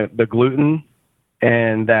within the gluten,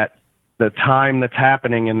 and that the time that's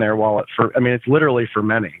happening in there while it's literally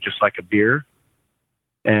fermenting, just like a beer,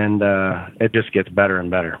 and it just gets better and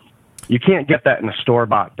better. You can't get that in a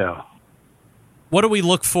store-bought dough. What do we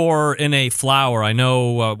look for in a flour? I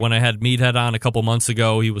know when I had Meathead on a couple months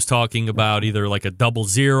ago, he was talking about either like a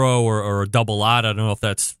 00 or a double lot. I don't know if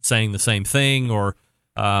that's saying the same thing, or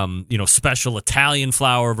special Italian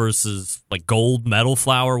flour versus like gold medal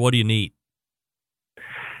flour. What do you need?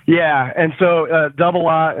 Yeah, and so double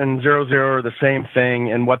lot and 00 are the same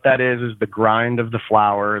thing, and what that is the grind of the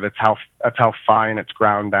flour. That's how fine it's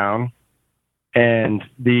ground down, and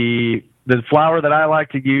the flour that I like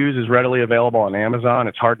to use is readily available on Amazon.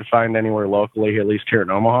 It's hard to find anywhere locally, at least here in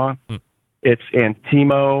Omaha. It's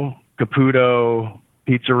Antimo Caputo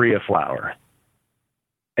Pizzeria flour.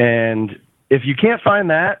 And if you can't find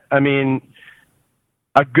that, I mean,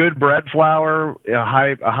 a good bread flour, a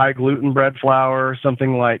high gluten bread flour,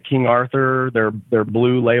 something like King Arthur, their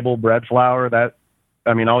blue label bread flour.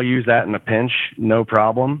 I'll use that in a pinch, no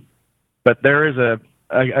problem. But there is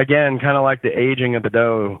again, kind of like the aging of the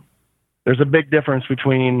dough. There's a big difference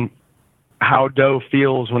between how dough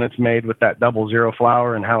feels when it's made with that 00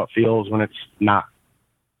 flour and how it feels when it's not.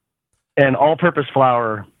 And all-purpose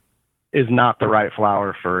flour is not the right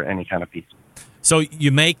flour for any kind of pizza. So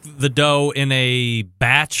you make the dough in a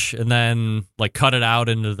batch and then like cut it out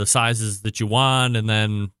into the sizes that you want and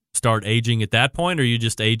then start aging at that point, or you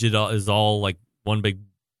just age it as all like one big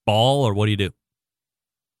ball, or what do you do?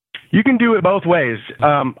 You can do it both ways.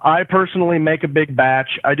 I personally make a big batch.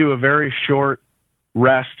 I do a very short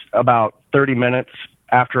rest, about 30 minutes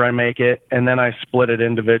after I make it, and then I split it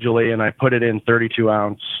individually and I put it in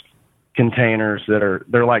 32-ounce containers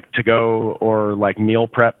they're like to-go or like meal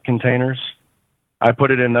prep containers. I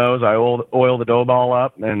put it in those. I oil the dough ball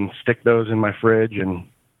up and stick those in my fridge, and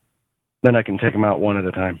then I can take them out one at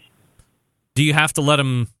a time. Do you have to let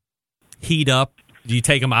them heat up? Do you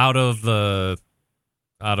take them out of the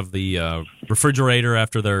refrigerator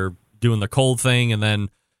after they're doing the cold thing, and then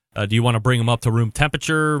do you want to bring them up to room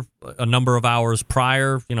temperature a number of hours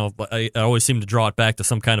prior? You know, I always seem to draw it back to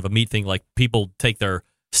some kind of a meat thing, like people take their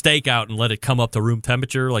steak out and let it come up to room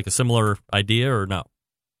temperature, like a similar idea, or no?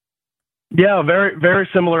 Yeah, very, very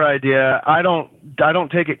similar idea. I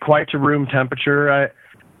don't take it quite to room temperature.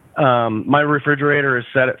 My refrigerator is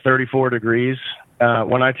set at 34 degrees.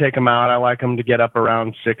 When I take them out, I like them to get up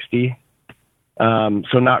around 60.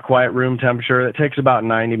 So not quite room temperature. It takes about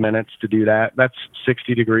 90 minutes to do that. That's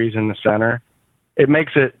 60 degrees in the center. It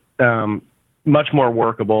makes it much more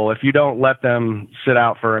workable. If you don't let them sit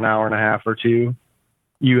out for an hour and a half or two,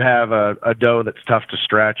 you have a dough that's tough to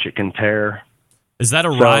stretch. It can tear. Is that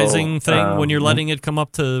a rising thing when you're letting it come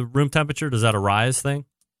up to room temperature? Does that a rise thing?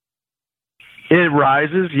 It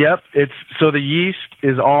rises, yep. So the yeast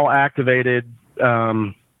is all activated.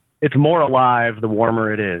 It's more alive the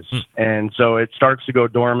warmer it is. And so it starts to go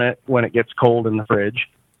dormant when it gets cold in the fridge.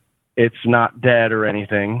 It's not dead or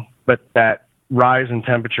anything, but that rise in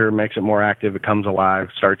temperature makes it more active. It comes alive,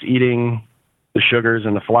 starts eating the sugars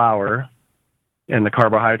in the flour and the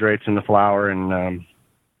carbohydrates in the flour, and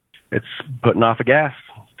it's putting off a gas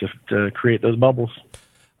to create those bubbles.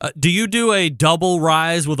 Do you do a double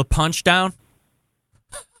rise with a punch down?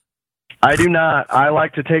 I do not. I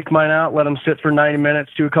like to take mine out, let them sit for 90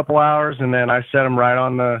 minutes to a couple hours, and then I set them right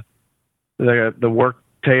on the work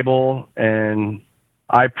table, and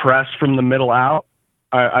I press from the middle out.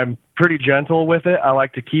 I'm pretty gentle with it. I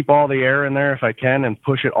like to keep all the air in there if I can and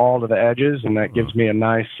push it all to the edges, and that gives me a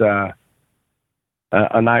nice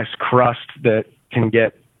crust that can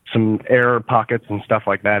get some air pockets and stuff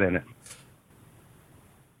like that in it.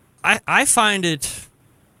 I find it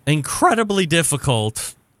incredibly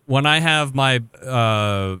difficult when I have my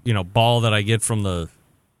ball that I get from the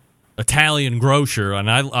Italian grocer,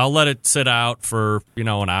 and I'll let it sit out for an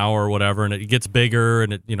hour or whatever, and it gets bigger,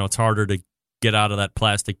 and it's harder to get out of that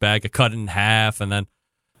plastic bag. I cut it in half, and then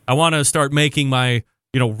I want to start making my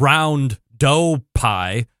round dough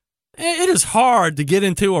pie. It is hard to get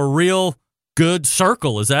into a real good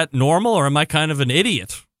circle. Is that normal, or am I kind of an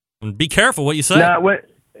idiot? And be careful what you say. No,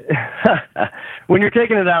 when you're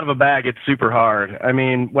taking it out of a bag, it's super hard. I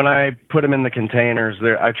mean, when I put them in the containers,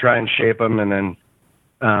 I try and shape them and then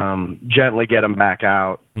gently get them back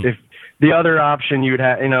out. If the other option you'd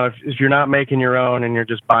have, if you're not making your own and you're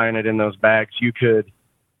just buying it in those bags, you could,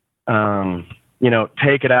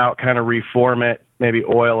 take it out, kind of reform it, maybe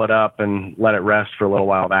oil it up and let it rest for a little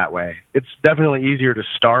while that way. It's definitely easier to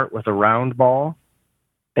start with a round ball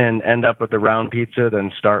and end up with a round pizza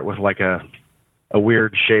than start with like a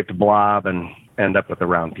weird shaped blob and end up with a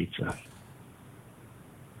round pizza.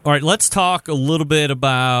 All right, let's talk a little bit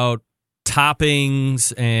about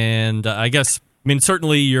toppings, and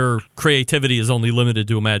certainly your creativity is only limited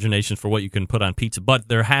to imagination for what you can put on pizza, but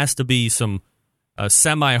there has to be some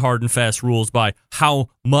semi-hard and fast rules by how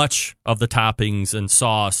much of the toppings and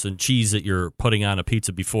sauce and cheese that you're putting on a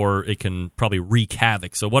pizza before it can probably wreak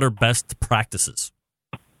havoc. So what are best practices?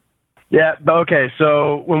 Yeah, okay,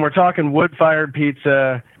 so when we're talking wood-fired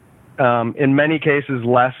pizza, in many cases,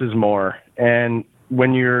 less is more. And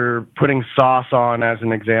when you're putting sauce on, as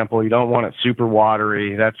an example, you don't want it super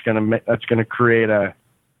watery. That's gonna create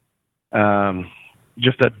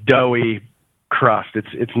just a doughy crust.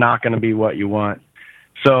 It's not going to be what you want.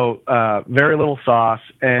 So very little sauce.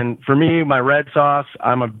 And for me, my red sauce,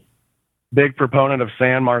 I'm a big proponent of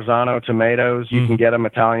San Marzano tomatoes. You can get them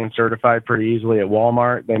Italian certified pretty easily at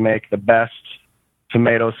Walmart. They make the best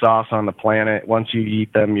tomato sauce on the planet. Once you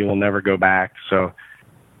eat them, you will never go back. So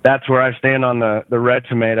that's where I stand on the red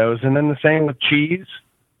tomatoes. And then the same with cheese.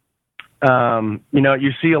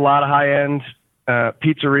 You see a lot of high-end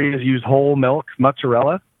pizzerias use whole milk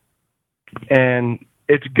mozzarella, and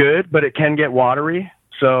it's good, but it can get watery.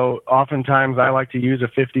 So oftentimes I like to use a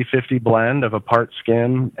 50-50 blend of a part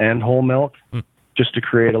skim and whole milk just to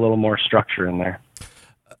create a little more structure in there.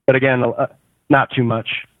 But again, not too much.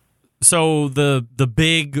 So the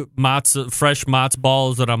big fresh mozz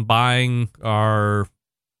balls that I'm buying are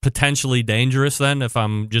potentially dangerous then if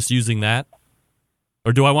I'm just using that?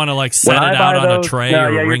 Or do I want to set it out on a tray or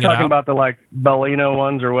ring it out? You're talking about the Bellino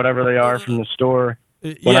ones or whatever they are from the store.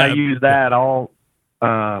 When I use that, I'll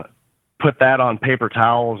put that on paper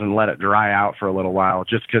towels and let it dry out for a little while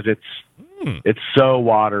just because it's so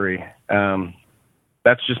watery.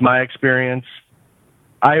 That's just my experience.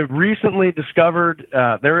 I recently discovered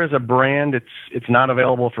there is a brand. It's not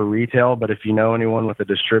available for retail, but if you know anyone with a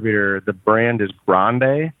distributor, the brand is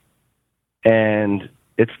Grande, and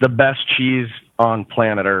it's the best cheese on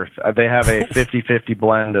planet Earth. They have a 50-50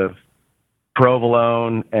 blend of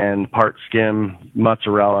provolone and part skim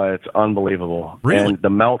mozzarella. It's unbelievable. Really? And the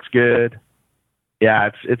melt's good. Yeah,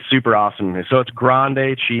 it's super awesome. So it's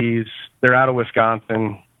Grande cheese. They're out of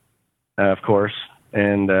Wisconsin, of course,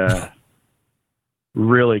 and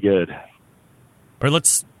really good. All right,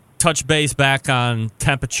 let's touch base back on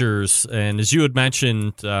temperatures. And as you had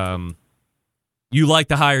mentioned, you like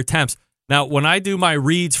the higher temps. Now, when I do my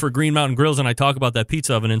reads for Green Mountain Grills and I talk about that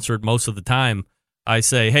pizza oven insert most of the time, I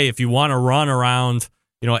say, hey, if you want to run around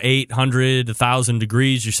 800, 1,000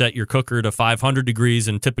 degrees, you set your cooker to 500 degrees,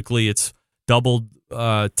 and typically it's doubled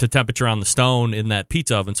to temperature on the stone in that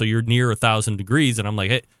pizza oven, so you're near 1,000 degrees. And I'm like,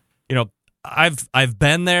 hey, I've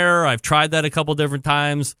been there. I've tried that a couple different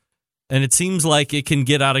times, and it seems like it can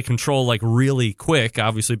get out of control really quick,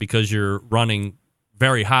 obviously because you're running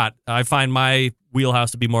very hot. I find my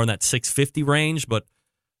wheelhouse to be more in that 650 range, but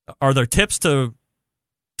are there tips to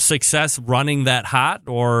success running that hot?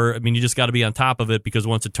 Or, you just got to be on top of it because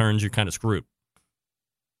once it turns, you're kind of screwed.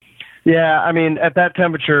 Yeah, at that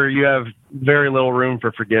temperature, you have very little room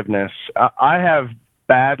for forgiveness. I have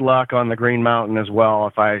bad luck on the Green Mountain as well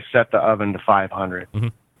if I set the oven to 500. Mm-hmm.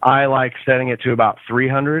 I like setting it to about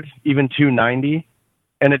 300, even 290.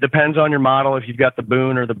 And it depends on your model, if you've got the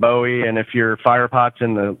Boone or the Bowie, and if your fire pot's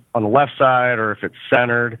on the left side or if it's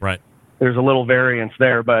centered. Right. There's a little variance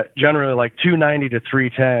there, but generally 290 to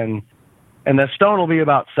 310. And the stone will be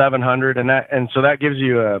about 700, and so that gives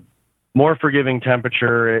you a more forgiving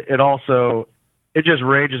temperature. It just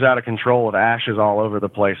rages out of control with ashes all over the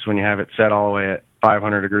place when you have it set all the way at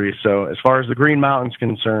 500 degrees. So as far as the Green Mountain's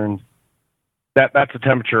concerned, that's the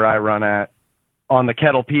temperature I run at. On the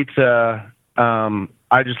kettle pizza,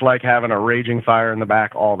 I just like having a raging fire in the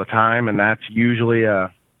back all the time, and that's usually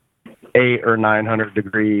a 800 or 900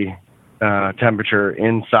 degree temperature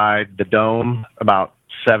inside the dome, about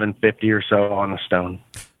 750 or so on the stone.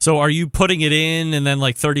 So are you putting it in and then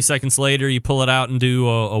 30 seconds later you pull it out and do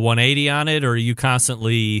a 180 on it, or are you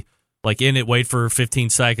constantly in it, wait for 15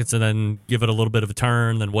 seconds and then give it a little bit of a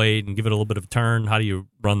turn, then wait and give it a little bit of a turn? How do you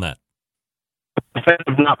run that?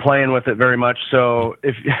 I'm not playing with it very much, so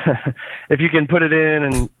if you can put it in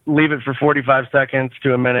and leave it for 45 seconds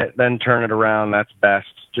to a minute, then turn it around, that's best.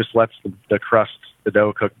 Just lets the crust, the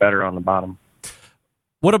dough, cook better on the bottom.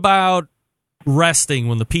 What about resting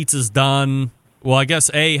when the pizza's done? Well, I guess,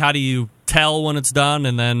 how do you tell when it's done,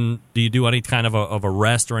 and then do you do any kind of a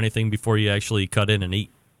rest or anything before you actually cut in and eat?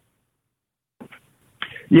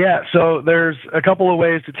 Yeah, so there's a couple of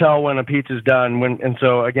ways to tell when a pizza's done. And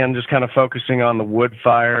so, again, just kind of focusing on the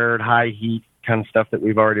wood-fired, high-heat kind of stuff that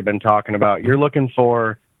we've already been talking about. You're looking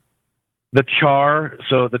for the char.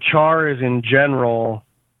 So the char is, in general,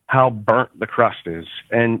 how burnt the crust is.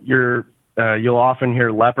 And you'll often hear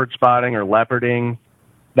leopard spotting or leoparding.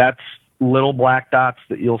 That's little black dots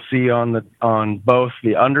that you'll see on both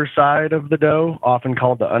the underside of the dough, often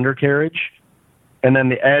called the undercarriage, and then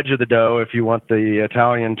the edge of the dough, if you want the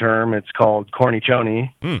Italian term, it's called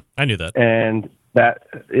cornicione. I knew that. And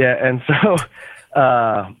so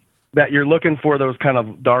that you're looking for those kind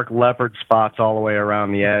of dark leopard spots all the way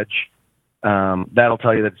around the edge. That'll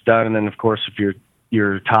tell you that it's done. And then, of course, if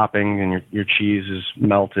your topping and your cheese is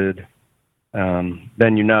melted, then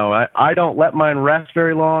you know. I don't let mine rest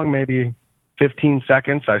very long, maybe 15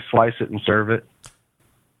 seconds. I slice it and serve it.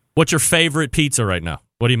 What's your favorite pizza right now?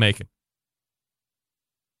 What are you making?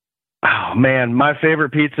 Oh, man, my favorite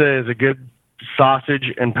pizza is a good sausage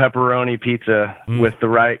and pepperoni pizza with the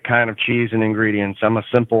right kind of cheese and ingredients. I'm a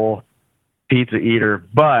simple pizza eater,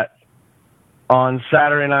 but on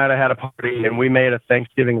Saturday night I had a party and we made a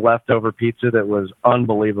Thanksgiving leftover pizza that was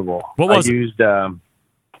unbelievable. What was I used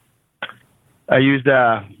I used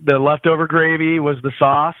the leftover gravy was the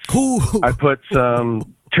sauce. Ooh. I put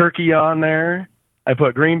some turkey on there. I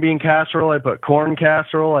put green bean casserole. I put corn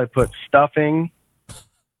casserole. I put stuffing.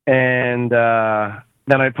 And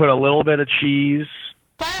then I put a little bit of cheese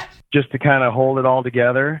just to kind of hold it all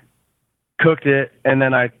together. Cooked it. And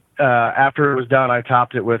then after it was done, I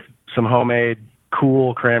topped it with some homemade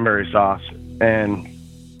cool cranberry sauce. And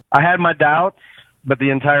I had my doubts, but the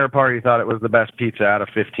entire party thought it was the best pizza out of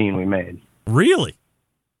 15 we made. Really?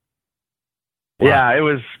 Wow. Yeah, it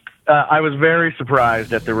was. I was very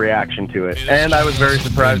surprised at the reaction to it, and I was very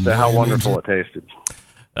surprised at how wonderful it tasted.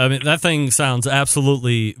 I mean, that thing sounds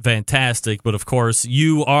absolutely fantastic, but of course,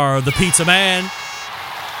 you are the pizza man.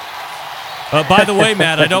 By the way,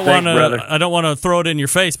 Matt, I don't want to throw it in your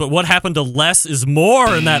face, but what happened to less is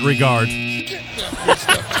more in that regard?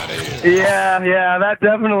 Yeah, that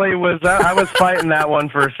definitely was. I was fighting that one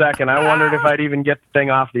for a second. I wondered if I'd even get the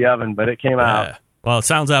thing off the oven, but it came out. Well, it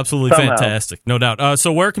sounds absolutely fantastic, no doubt.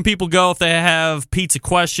 So where can people go if they have pizza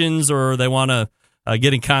questions or they want to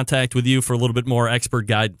get in contact with you for a little bit more expert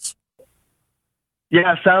guidance?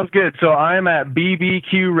 Yeah, sounds good. So I'm at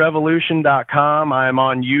bbqrevolution.com. I'm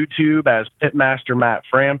on YouTube as Pitmaster Matt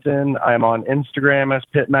Frampton. I'm on Instagram as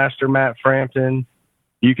Pitmaster Matt Frampton.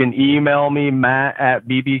 You can email me, Matt at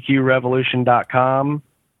bbqrevolution.com.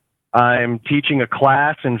 I'm teaching a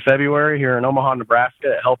class in February here in Omaha,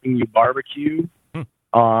 Nebraska at Helping You Barbecue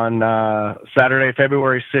on Saturday,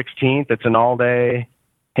 February 16th. It's an all-day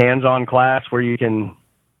hands-on class where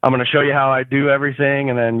I'm going to show you how I do everything,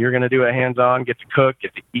 and then you're going to do it hands-on, get to cook,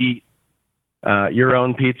 get to eat your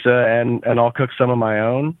own pizza, and I'll cook some of my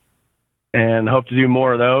own, and hope to do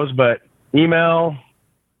more of those. But email,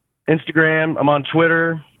 Instagram, I'm on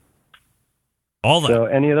Twitter. All that. So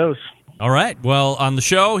any of those. All right. Well, on the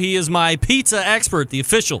show, he is my pizza expert, the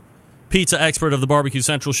official pizza expert of the Barbecue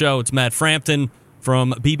Central show. It's Matt Frampton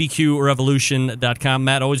from bbqrevolution.com.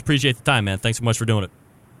 Matt, always appreciate the time, man. Thanks so much for doing it.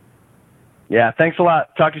 Yeah, thanks a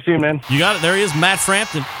lot. Talk to you soon, man. You got it. There he is, Matt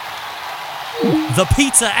Frampton, the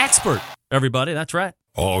pizza expert. Everybody, that's right.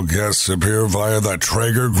 All guests appear via the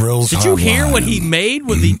Traeger Grills Did you hear what he made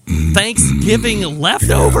with the Thanksgiving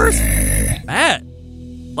leftovers? Matt,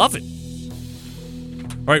 love it.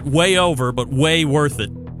 All right, way over, but way worth it.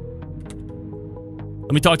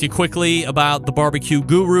 Let me talk to you quickly about the Barbecue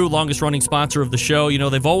Guru, longest-running sponsor of the show. You know,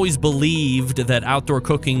 they've always believed that outdoor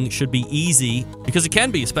cooking should be easy, because it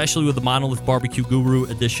can be, especially with the Monolith Barbecue Guru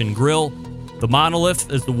Edition grill. The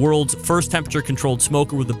Monolith is the world's first temperature-controlled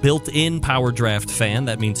smoker with a built-in power draft fan.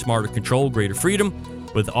 That means smarter control, greater freedom.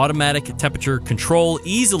 With automatic temperature control,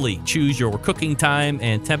 easily choose your cooking time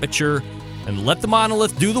and temperature, and let the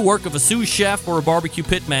Monolith do the work of a sous chef or a barbecue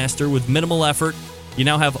pit master with minimal effort. You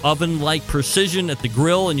now have oven-like precision at the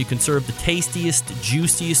grill, and you can serve the tastiest,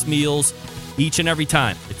 juiciest meals each and every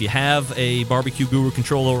time. If you have a Barbecue Guru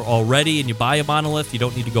controller already and you buy a Monolith, you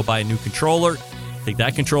don't need to go buy a new controller. Take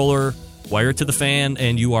that controller, wire it to the fan,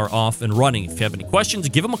 and you are off and running. If you have any questions,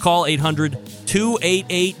 give them a call,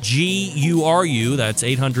 800-288-GURU. That's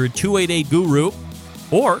 800-288-GURU.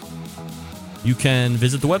 Or you can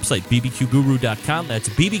visit the website, bbqguru.com. That's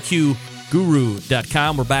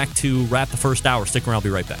bbqguru.com. We're back to wrap the first hour. Stick around. I'll be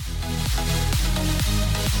right back.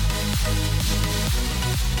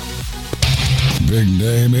 Big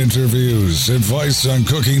name interviews, advice on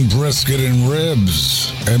cooking brisket and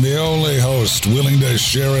ribs, and the only host willing to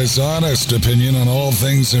share his honest opinion on all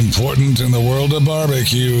things important in the world of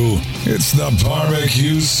barbecue. It's the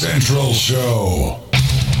Barbecue Central Show.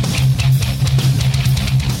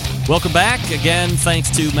 Welcome back. Again,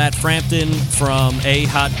 thanks to Matt Frampton from A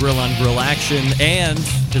Hot Grill on Grill Action and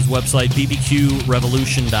his website,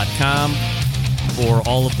 bbqrevolution.com, for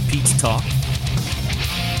all of the pizza talk.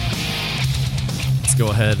 Let's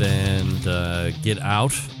go ahead and get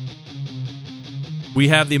out. We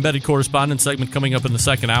have the Embedded Correspondent segment coming up in the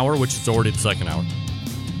second hour, which is already the second hour,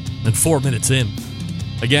 and 4 minutes in.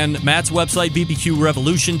 Again, Matt's website,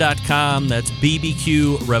 bbqrevolution.com. That's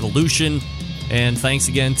BBQ Revolution. And thanks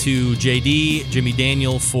again to JD, Jimmy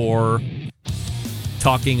Daniel, for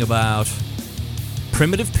talking about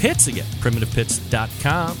Primitive Pits again.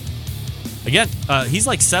 PrimitivePits.com. Again, he's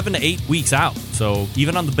like 7 to 8 weeks out, so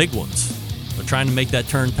even on the big ones, we're trying to make that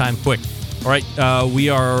turn time quick. All right, we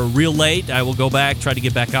are real late. I will go back, try to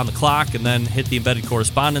get back on the clock, and then hit the Embedded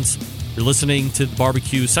Correspondence. You're listening to the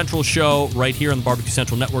Barbecue Central show right here on the Barbecue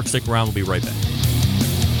Central Network. Stick around. We'll be right back.